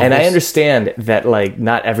 And I understand that, like,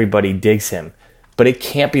 not everybody digs him, but it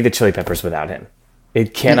can't be the Chili Peppers without him.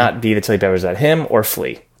 It cannot be the Chili Peppers without him or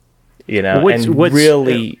Flea. What's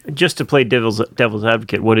really... just to play devil's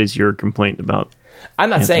advocate, what is your complaint about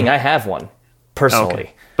I'm not saying I have one, personally.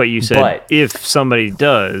 Okay. But you said if somebody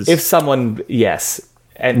does... If someone, yes...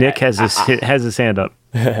 And Nick has his hand up.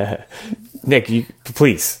 Nick, you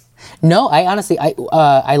please. No, I honestly, I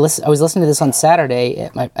was listening to this on Saturday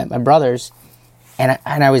at my brother's, and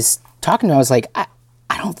I was talking to him. I was like, I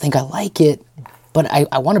don't think I like it, but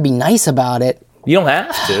I want to be nice about it. You don't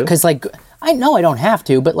have to, because like I know I don't have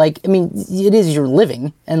to, but like I mean, it is your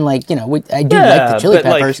living, and like I do like the Chili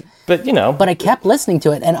Peppers, but But I kept listening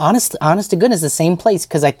to it, and honest to goodness, the same place,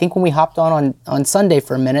 because I think when we hopped on Sunday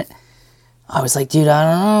for a minute. I was like, dude, I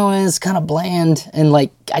don't know, it's kind of bland, and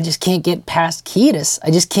like I just can't get past Kiedis.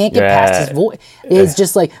 I just can't get past his voice. It's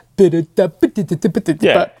just like just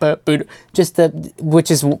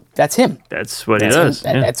that's him. That's what he does.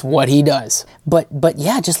 That's what he does. But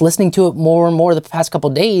yeah, just listening to it more and more the past couple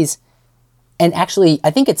of days, and actually,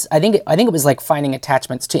 I think it was like finding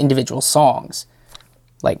attachments to individual songs,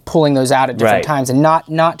 like pulling those out at different times, and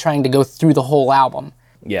not trying to go through the whole album.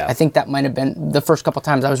 Yeah, I think that might have been the first couple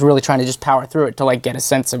times I was really trying to just power through it to like get a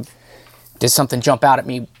sense of, did something jump out at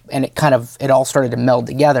me, and it all started to meld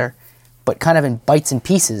together, but kind of in bites and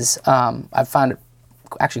pieces. I've found it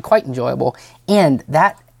actually quite enjoyable, and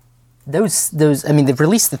those I mean, they've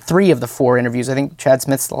released the 3 of the 4 interviews. I think Chad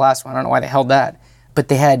Smith's the last one. I don't know why they held that, but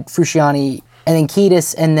they had Frusciante and then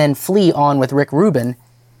Kiedis and then Flea on with Rick Rubin,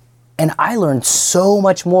 and I learned so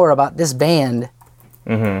much more about this band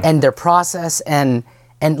and their process and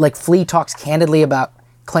like Flea talks candidly about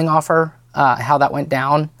Klinghoffer, how that went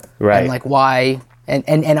down, and like why,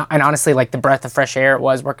 and honestly, like the breath of fresh air it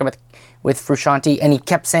was working with Frusciante, and he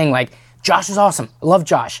kept saying like, Josh is awesome, I love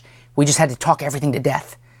Josh. We just had to talk everything to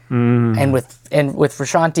death. And with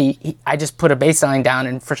Frusciante, I just put a bass line down,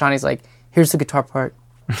 and Frusciante's like, here's the guitar part.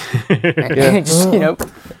 And just, Yeah,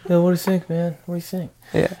 what do you think, man? What do you think?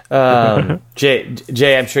 Yeah.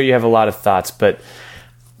 Jay, I'm sure you have a lot of thoughts, but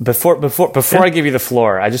before I give you the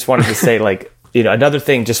floor, I just wanted to say, like, another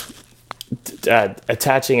thing, just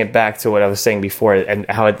attaching it back to what I was saying before and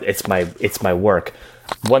how it's my work.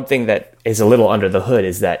 One thing that is a little under the hood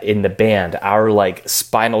is that in the band, our like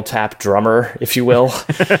Spinal Tap drummer, if you will,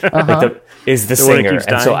 is the singer,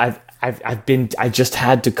 and so I just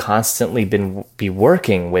had to constantly be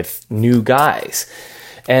working with new guys.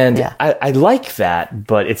 And I like that,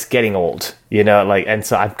 but it's getting old, and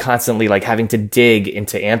so I'm constantly like having to dig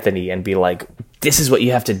into Anthony and be like, this is what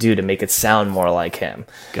you have to do to make it sound more like him.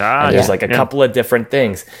 And there's like a couple of different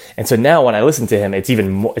things. And so now when I listen to him, it's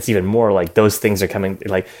even more like those things are coming,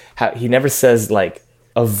 like how he never says like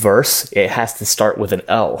a verse. It has to start with an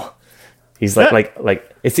L. He's like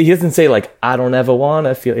he doesn't say like, I don't ever want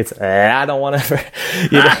to feel, it's I don't want to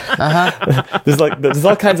there's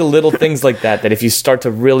all kinds of little things like that if you start to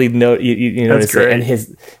really note, you notice it. And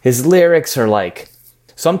his lyrics are like,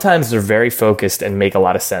 sometimes they're very focused and make a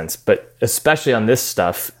lot of sense, but especially on this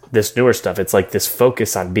newer stuff, it's like this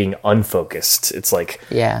focus on being unfocused. It's like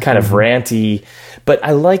kind of ranty, but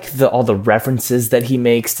I like all the references that he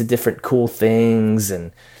makes to different cool things,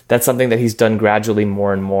 and that's something that he's done gradually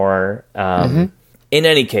more and more. In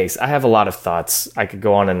any case, I have a lot of thoughts. I could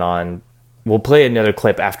go on and on. We'll play another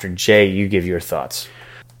clip after Jay, you give your thoughts.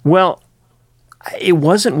 Well, it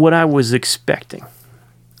wasn't what I was expecting.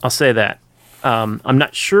 I'll say that. I'm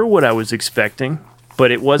not sure what I was expecting,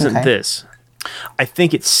 but it wasn't this. I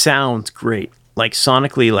think it sounds great. Like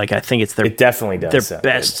sonically, like I think it's it definitely does their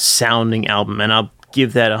best sounding album, and I'll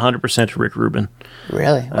give that 100% to Rick Rubin.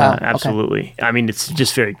 Really? Wow. Absolutely. Okay. I mean, it's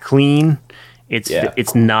just very clean.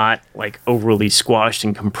 It's not like overly squashed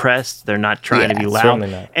and compressed. They're not trying to be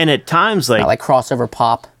loud. And at times, like crossover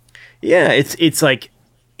pop. Yeah, it's like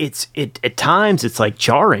at times it's like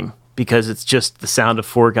jarring because it's just the sound of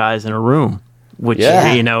 4 guys in a room, which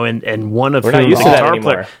and one of whom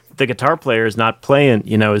the guitar player is not playing,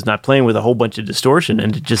 is not playing with a whole bunch of distortion,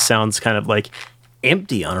 and it just sounds kind of like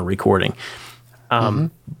empty on a recording.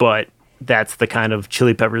 But that's the kind of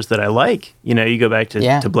Chili Peppers that I like. You go back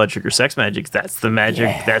to Blood Sugar Sex Magik. That's the magic.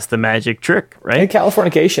 Yeah. That's the magic trick, right? And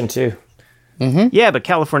Californication too. Yeah, but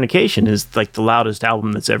Californication is like the loudest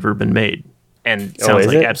album that's ever been made, and sounds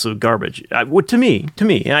like absolute garbage. To me,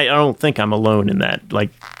 I don't think I'm alone in that.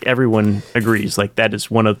 Like everyone agrees, like that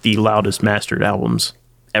is one of the loudest mastered albums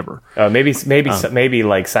ever. Maybe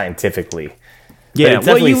like scientifically. Yeah,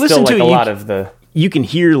 well, you listen to a lot of the. You can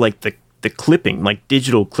hear like the clipping, like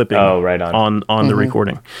digital clipping, on the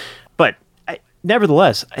recording. But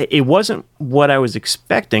nevertheless, it wasn't what I was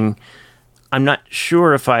expecting. I'm not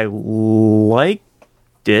sure if I liked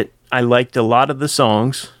it. I liked a lot of the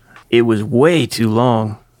songs. It was way too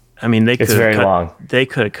long. I mean, they could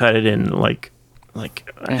have cut it in like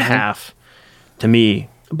half to me.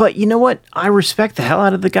 But you know what? I respect the hell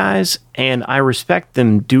out of the guys, and I respect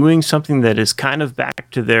them doing something that is kind of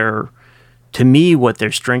back to me, what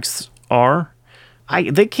their strengths are.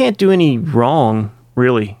 They can't do any wrong,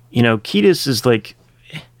 really. Kiedis is like,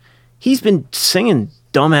 he's been singing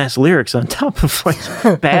dumbass lyrics on top of like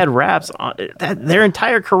bad raps their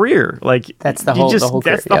entire career. Like that's the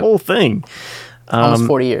whole thing. Almost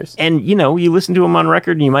 40 years. And you listen to him on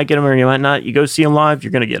record, and you might get him or you might not. You go see him live,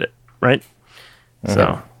 you're gonna get it, right?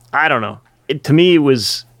 So I don't know. To me,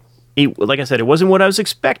 like I said, it wasn't what I was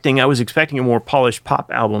expecting. I was expecting a more polished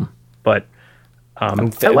pop album, but I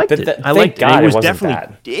liked it. I liked it. It was definitely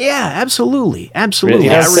bad. Yeah, absolutely. Really?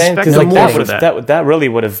 I respect them more for that. That really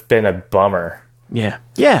would have been a bummer. Yeah.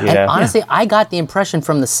 And honestly, I got the impression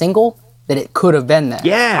from the single that it could have been that.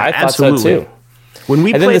 Yeah, I thought so too. When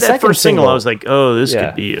we played that first single, I was like, "Oh, this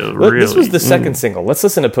could be a really." This was the second single. Let's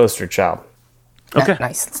listen to "Poster Child." Okay,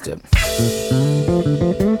 nice. Let's do it.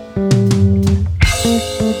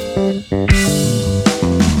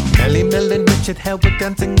 Melly Mel and Richard Hell were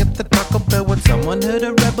dancing at the Taco Bell when someone heard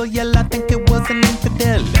a rebel yell. I think it was an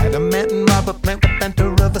infidel. Adam Matt and Robert Plant with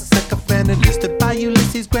banter of a sycophant, enlisted by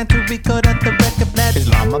Ulysses Grant to record at the record plant.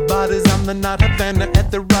 Islamabad is on the Not Havana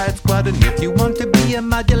at the riot squad, and if you want to be a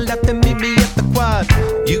mod, you'll have to meet me at the quad.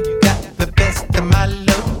 You got the best of my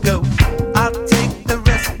logo. I'll take the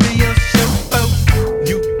rest of your show. Oh,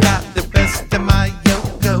 you got the best of my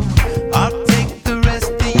yogo. I'll take the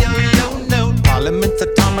rest of your yo-no. Parliament's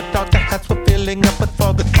atomic dog, the hats were filling up with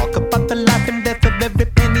fog. Talk about the life and death of every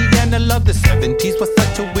penny analog. The 70s was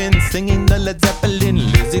such a win, singing the Led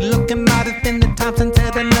Zeppelin. Lizzie looking mighty thin, the Thompsons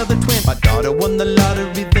had another twin. My daughter won the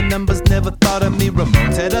lottery, the numbers never thought of me.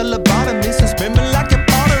 Ramones had a lobotomy, so screaming like a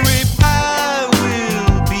pottery. I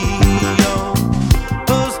will be your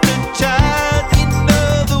poster child. You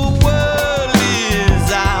know the world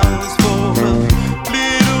is ours for a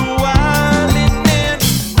little while, and then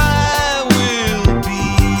I will be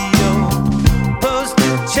your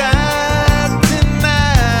poster child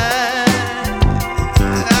tonight.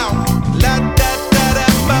 La da da da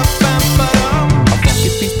ba ba ba dum. A funky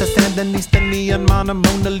piece of Sandinista, neon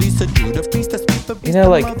Mona Lisa, Judah feast, You know,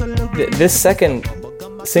 like this second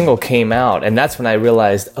single came out, and that's when I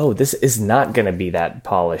realized, oh, this is not going to be that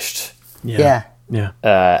polished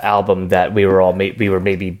album that we were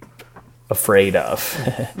maybe afraid of.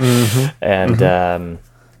 And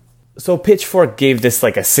so Pitchfork gave this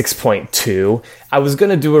like a 6.2. I was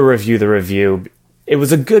going to do a review. The review, it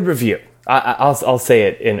was a good review. I'll say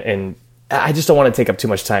it in I just don't want to take up too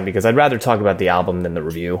much time because I'd rather talk about the album than the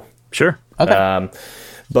review. Sure. Okay.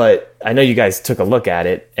 But I know you guys took a look at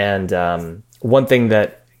it, and one thing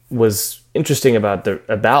that was interesting about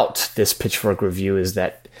this Pitchfork review is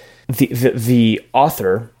that the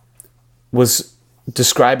author was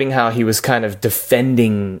describing how he was kind of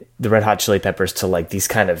defending the Red Hot Chili Peppers to like these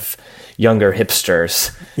kind of younger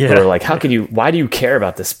hipsters who are like, why do you care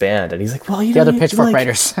about this band? And he's like, well, you know, the other Pitchfork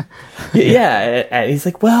writers. And he's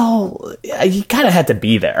like, well, you kind of had to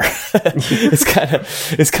be there. It's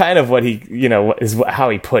kind of what he, you know, is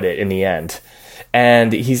how he put it in the end.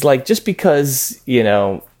 And he's like, just because, you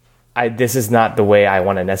know, this is not the way I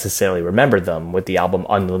want to necessarily remember them with the album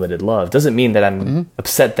Unlimited Love doesn't mean that I'm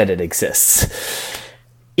upset that it exists.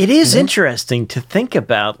 It is interesting to think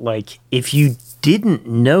about, like, if you didn't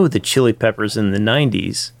know the Chili Peppers in the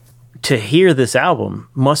 90s, to hear this album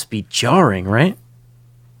must be jarring, right?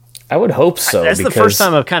 I would hope so. That's the first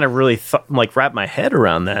time I've kind of really wrapped my head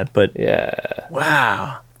around that, but yeah.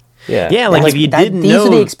 Wow. Yeah. Yeah, like if you didn't know... These are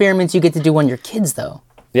the experiments you get to do on your kids, though.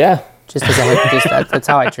 Yeah. Just as that's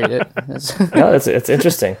how I treat it. No, it's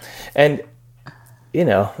interesting. And, you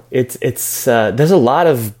know, it's there's a lot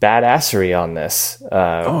of badassery on this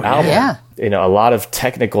album. Yeah. You know, a lot of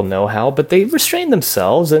technical know-how, but they restrain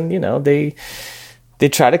themselves and, you know, they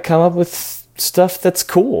try to come up with stuff that's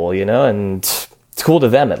cool, you know, and it's cool to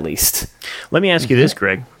them at least. Let me ask you this,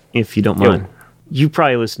 Greg, if you don't mind. You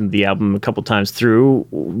probably listened to the album a couple times through.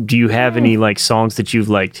 Do you have any like songs that you've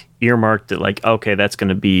like earmarked that like, okay, that's going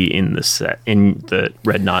to be in the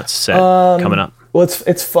Red Knots set coming up? Well,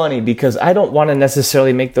 it's funny because I don't want to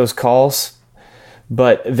necessarily make those calls,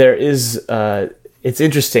 but there is. It's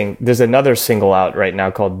interesting. There's another single out right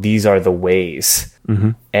now called "These Are the Ways,"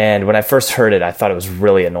 and when I first heard it, I thought it was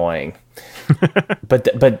really annoying.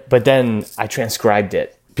 but then I transcribed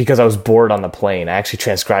it. Because I was bored on the plane, I actually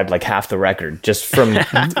transcribed like half the record just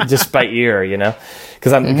by ear, you know,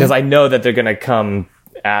 because I know that they're gonna come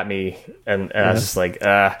at me, and I was just like,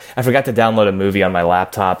 I forgot to download a movie on my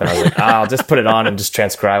laptop, and I was like, I'll just put it on and just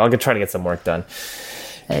transcribe. I'll try to get some work done.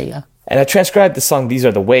 There you go. And I transcribed the song "These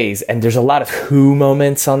Are the Ways," and there's a lot of Who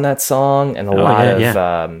moments on that song, and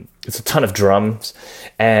it's a ton of drums,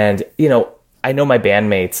 and you know, I know my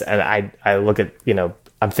bandmates, and I look at, you know,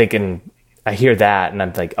 I'm thinking. I hear that and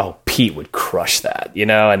I'm like, oh, Pete would crush that, you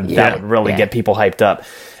know, and that would really get people hyped up.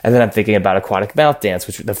 And then I'm thinking about Aquatic Mouth Dance,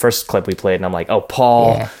 which the first clip we played, and I'm like, oh,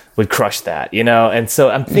 Paul would crush that, you know? And so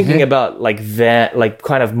I'm thinking about like that, like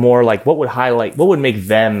kind of more like what would make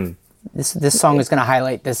them. This song is going to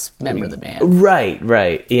highlight this member of the band.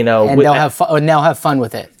 Right. You know, and they'll have fun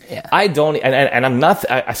with it. I don't, and I'm not.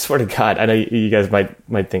 I swear to God, I know you guys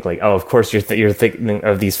might think like, oh, of course you're thinking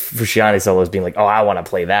of these Frusciante solos being like, oh, I want to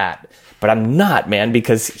play that, but I'm not, man,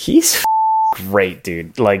 because he's great,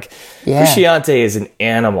 dude. Like Frusciante is an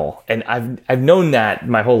animal, and I've known that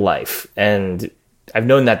my whole life, and I've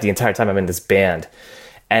known that the entire time I'm in this band,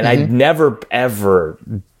 and I never ever.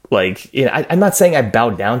 Like, you know, I'm not saying I bow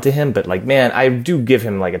down to him, but like, man, I do give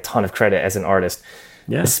him like a ton of credit as an artist,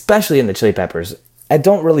 especially in the Chili Peppers. I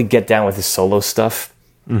don't really get down with his solo stuff,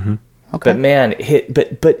 but man,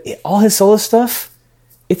 but all his solo stuff,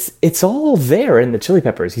 it's all there in the Chili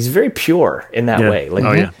Peppers. He's very pure in that way.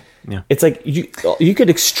 Like, it's like you could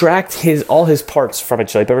extract all his parts from a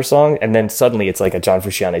Chili Pepper song, and then suddenly it's like a John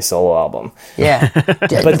Frusciante solo album. Yeah,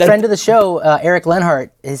 but the friend of the show, Eric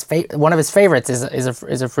Lenhart, one of his favorites is a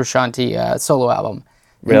Frusciante solo album.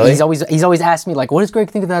 Really? He's always asked me like, "What does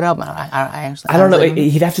Greg think of that album?" I don't know.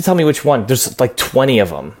 He'd have to tell me which one. There's like 20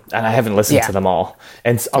 of them, and I haven't listened to them all.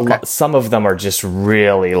 And some of them are just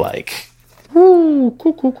really like. Ooh,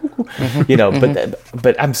 cool. You know,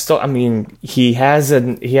 but I'm still. I mean, he has a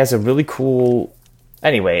really cool.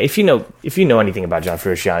 Anyway, if you know anything about John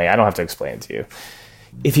Frusciante, I don't have to explain it to you.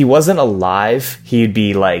 If he wasn't alive, he'd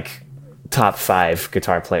be like top 5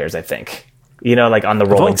 guitar players. I think. You know, like on the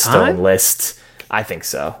Rolling Stone list. I think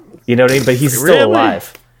so. You know what I mean? But he's still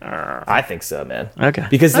alive. I think so, man. Okay.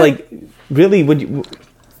 Because like, really, would you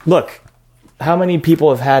look? How many people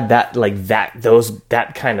have had that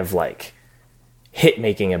that kind of like hit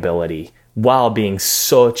making ability while being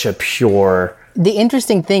such a pure. The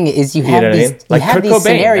interesting thing is you have these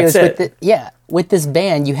scenarios with this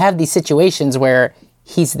band. You have these situations where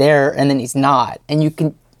he's there and then he's not, and you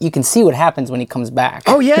can see what happens when he comes back.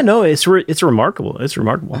 Oh yeah, no, it's remarkable. It's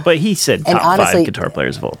remarkable. But he said top 5 guitar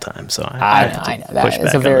players of all time, so I know that push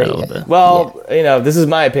back on that a little bit. Well, you know, this is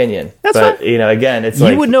my opinion. That's fine. You know, again, it's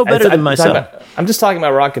you would know better than myself. I'm just talking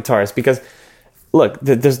about rock guitarists because. Look,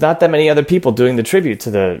 there's not that many other people doing the tribute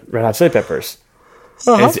to the Red Hot Chili Peppers,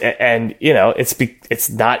 and you know it's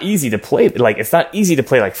not easy to play. Like it's not easy to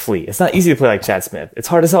play like Flea. It's not easy to play like Chad Smith. It's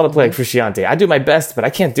hard as hell to play like Frusciante. I do my best, but I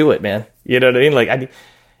can't do it, man. You know what I mean? Like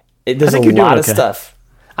there's a lot of stuff.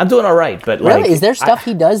 I'm doing all right, but really, like, is there stuff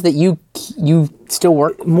he does that you still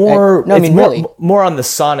work more? No, I mean really more on the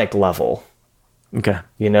sonic level. Okay,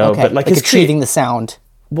 you know, but like achieving the sound.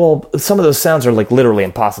 Well, some of those sounds are like literally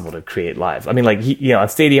impossible to create live. I mean, like on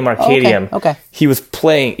Stadium Arcadium, he was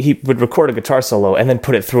playing. He would record a guitar solo and then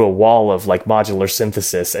put it through a wall of like modular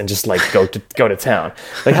synthesis and just like go to town.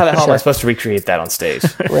 Like, how the hell am I supposed to recreate that on stage?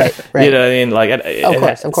 Right. You know what I mean? Like,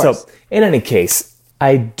 of course. So, in any case,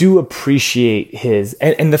 I do appreciate his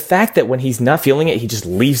and the fact that when he's not feeling it, he just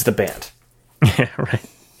leaves the band. Yeah, right.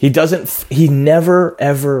 He never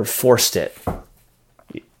ever forced it.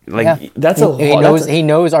 Like that's he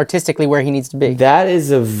knows artistically where he needs to be. That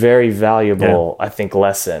is a very valuable, I think,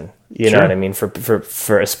 lesson. You know what I mean?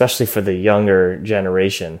 For especially for the younger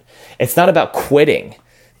generation, it's not about quitting,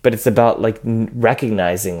 but it's about like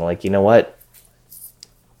recognizing, like, you know what,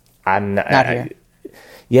 I'm not here.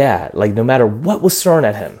 Yeah, like no matter what was thrown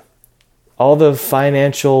at him, all the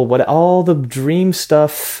financial, all the dream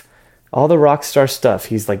stuff, all the rock star stuff,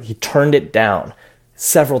 he turned it down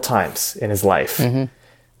several times in his life.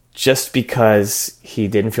 Just because he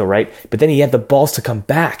didn't feel right, but then he had the balls to come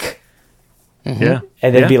back, and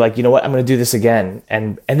then be like, you know what, I'm going to do this again,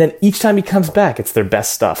 and then each time he comes back, it's their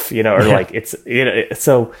best stuff, you know, or like it's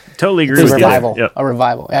so totally agree. It's a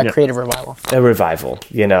revival, creative revival,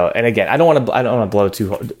 you know. And again, I don't want to blow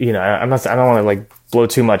too, you know, I don't want to like blow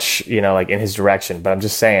too much, you know, like in his direction, but I'm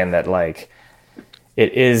just saying that like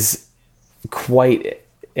it is quite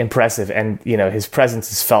impressive, and you know his presence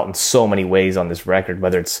is felt in so many ways on this record.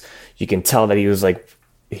 Whether it's you can tell that he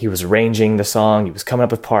was arranging the song, he was coming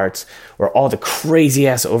up with parts, or all the crazy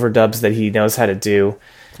ass overdubs that he knows how to do.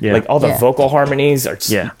 Like all the vocal harmonies are,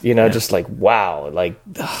 just like wow, like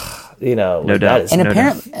you know, no doubt. And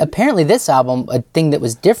apparently this album, a thing that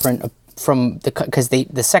was different from because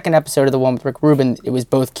the second episode of the one with Rick Rubin, it was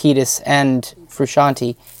both Kiedis and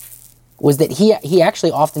Frusciante. Was that he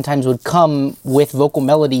actually oftentimes would come with vocal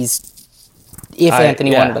melodies if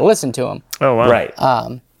Anthony wanted to listen to him. Oh wow! Right.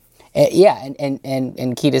 And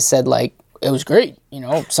Kiedis said like it was great. You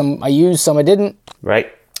know, some I used, some I didn't.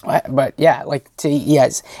 Right. But yeah, like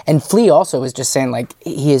yes. And Flea also was just saying like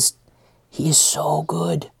he is so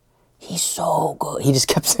good. He's so good. He just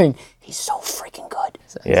kept saying he's so freaking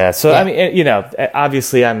good. So I mean, you know,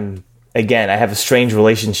 obviously I have a strange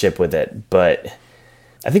relationship with it, but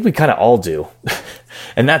I think we kind of all do,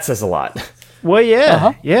 and that says a lot. Well,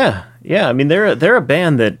 yeah. I mean, they're a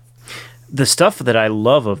band that the stuff that I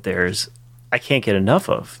love of theirs I can't get enough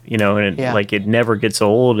of, you know, and it never gets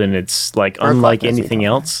old, and it's like unlike anything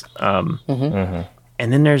else. And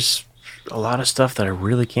then there's a lot of stuff that I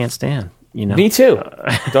really can't stand. You know? Me too.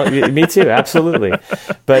 Me too. Absolutely.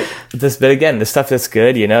 But again, the stuff that's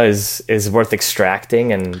good, you know, is worth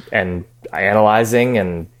extracting and analyzing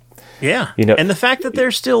and. Yeah. You know, and the fact that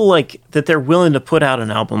they're still that they're willing to put out an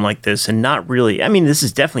album like this and not really, I mean, this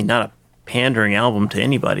is definitely not a pandering album to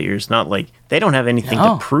anybody. It's not like they don't have anything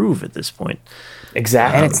to prove at this point.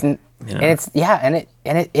 Exactly. And it's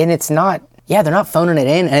not, they're not phoning it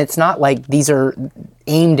in, and it's not like these are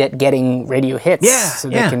aimed at getting radio hits so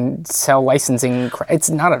they can sell licensing. It's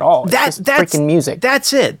not at all. It's just freaking music.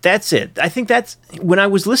 That's it. I think that's, when I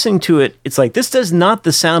was listening to it, it's like, this does not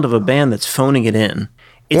the sound of a band that's phoning it in.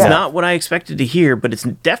 It's not what I expected to hear, but it's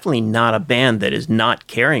definitely not a band that is not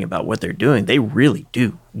caring about what they're doing. They really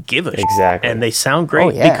do give a shit, and they sound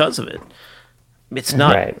great because of it. It's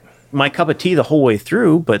not my cup of tea the whole way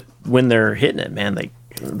through, but when they're hitting it, man, they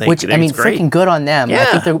Which, I mean, freaking good on them. Yeah.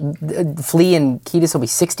 I think Flea and Kiedis will be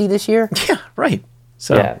 60 this year. Yeah, right.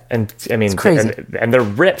 So and I mean, it's crazy. And they're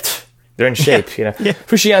ripped. They're in shape, you know. Yeah.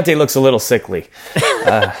 Frusciante looks a little sickly.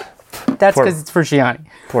 That's because it's Frusciante.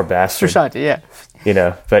 Poor bastard. Frusciante, yeah. You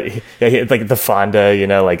know, but like the Fonda, you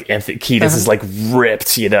know, like Kiedis is like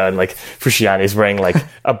ripped, you know, and like Frusciante is wearing like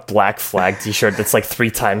a Black Flag t-shirt that's like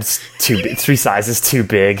three sizes too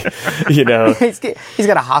big, you know. He's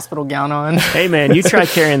got a hospital gown on. Hey man, you try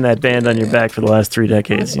carrying that band on your back for the last 3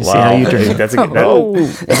 decades. You see how you do. That's a good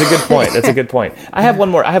point. That's a good point. I have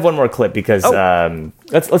one more clip because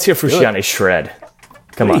let's hear Frusciante shred.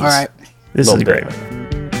 Come on. All right. This is great.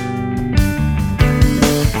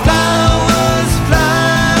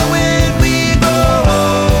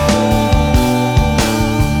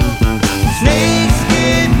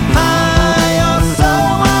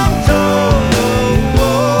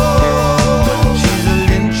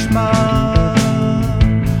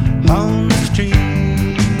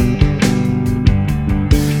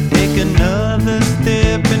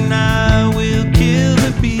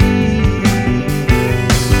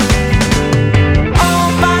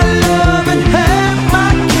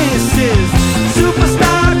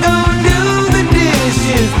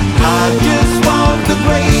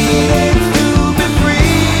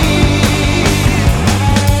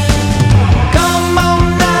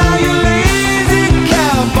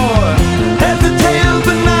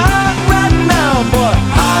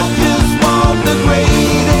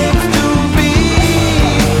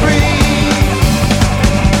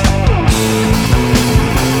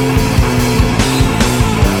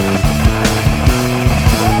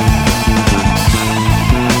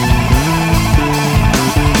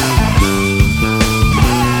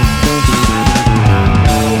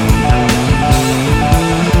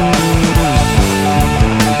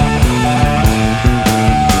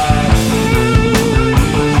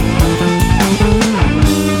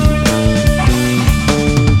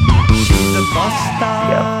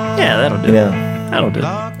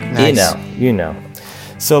 You know.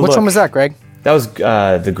 So which one was that, Greg? That was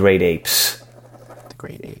the Great Apes. The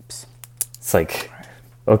Great Apes. It's like,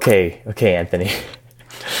 okay, Anthony.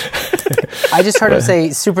 I just heard him say,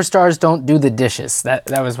 "Superstars don't do the dishes." That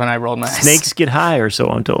was when I rolled my eyes. Snakes get high, or so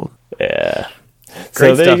I'm told. Yeah. Great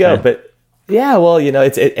so there stuff, you go. man. But yeah, well, you know,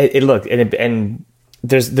 it look and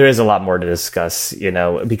there is a lot more to discuss, you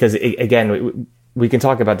know, because again. We can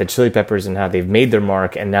talk about the Chili Peppers and how they've made their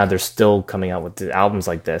mark, and now they're still coming out with the albums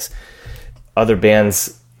like this. Other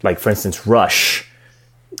bands, like for instance Rush.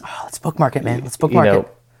 Oh, let's bookmark it, man. Let's bookmark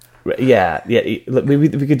it. Yeah.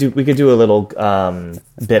 We could do a little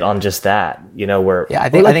bit on just that. You know, where I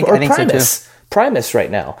think Primus, so too. Primus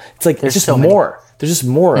right now. It's like there's just so more. Many. There's just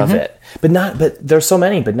more of it, but there's so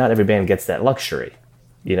many, but not every band gets that luxury.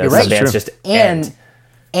 You know, some bands just end.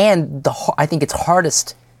 And I think it's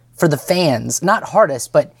hardest. For the fans, not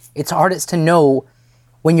hardest, but it's hardest to know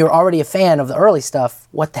when you're already a fan of the early stuff,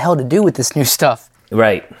 what the hell to do with this new stuff.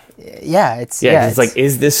 Right. Yeah, it's like,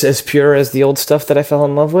 is this as pure as the old stuff that I fell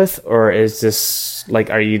in love with, or is this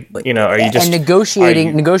like, are you just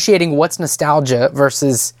negotiating what's nostalgia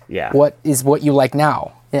versus what you like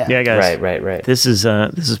now? Yeah, guys. Right. This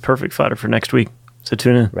is perfect fodder for next week. So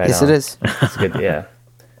tune in. Right yes, on. It is. It's good. Yeah.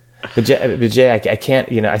 But Jay, I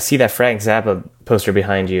can't, you know, I see that Frank Zappa poster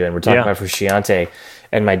behind you, and we're talking about Frusciante,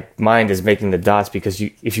 and my mind is making the dots because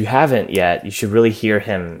if you haven't yet, you should really hear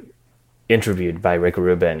him interviewed by Rick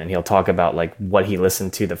Rubin, and he'll talk about like what he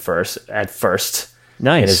listened to at first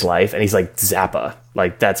in his life, and he's like Zappa,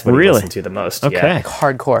 like that's what he listened to the most. Okay, like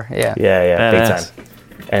hardcore, yeah, big time.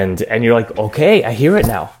 And you're like, okay, I hear it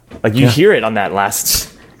now. Like you hear it on that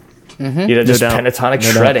last, you know, just pentatonic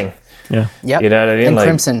shredding. Yeah. Yep. You know what I mean? And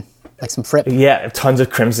Crimson, like some Fripp. Yeah, tons of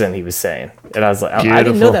Crimson, he was saying. And I was like, I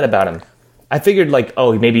didn't know that about him. I figured like,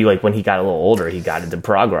 oh, maybe like when he got a little older, he got into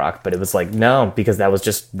prog rock, but it was like, no, because that was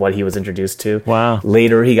just what he was introduced to. Wow.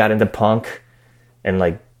 Later, he got into punk and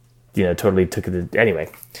like, you know, totally took it.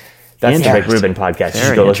 Anyway, that's the Rick Rubin podcast. You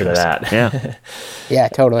should go listen to that. Yeah. Yeah,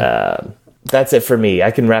 totally. That's it for me.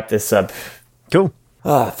 I can wrap this up. Cool.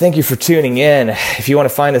 Thank you for tuning in. If you want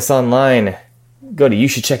to find us online, go to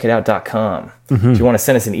youshouldcheckitout.com. If you want to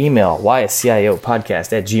send us an email,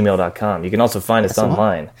 ysciopodcast@gmail.com. You can also find us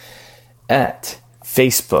online at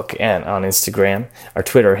Facebook and on Instagram. Our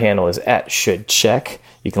Twitter handle is @shouldcheck.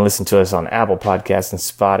 You can listen to us on Apple Podcasts and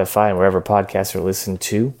Spotify and wherever podcasts are listened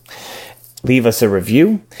to. Leave us a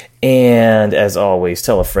review. And as always,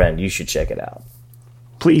 tell a friend you should check it out.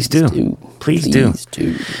 Please do. Please do.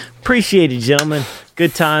 Appreciate it, gentlemen.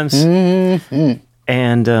 Good times. And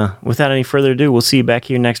without any further ado, we'll see you back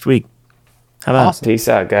here next week. How about Awesome. Peace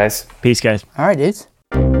out, guys. Peace, guys. All right, dudes.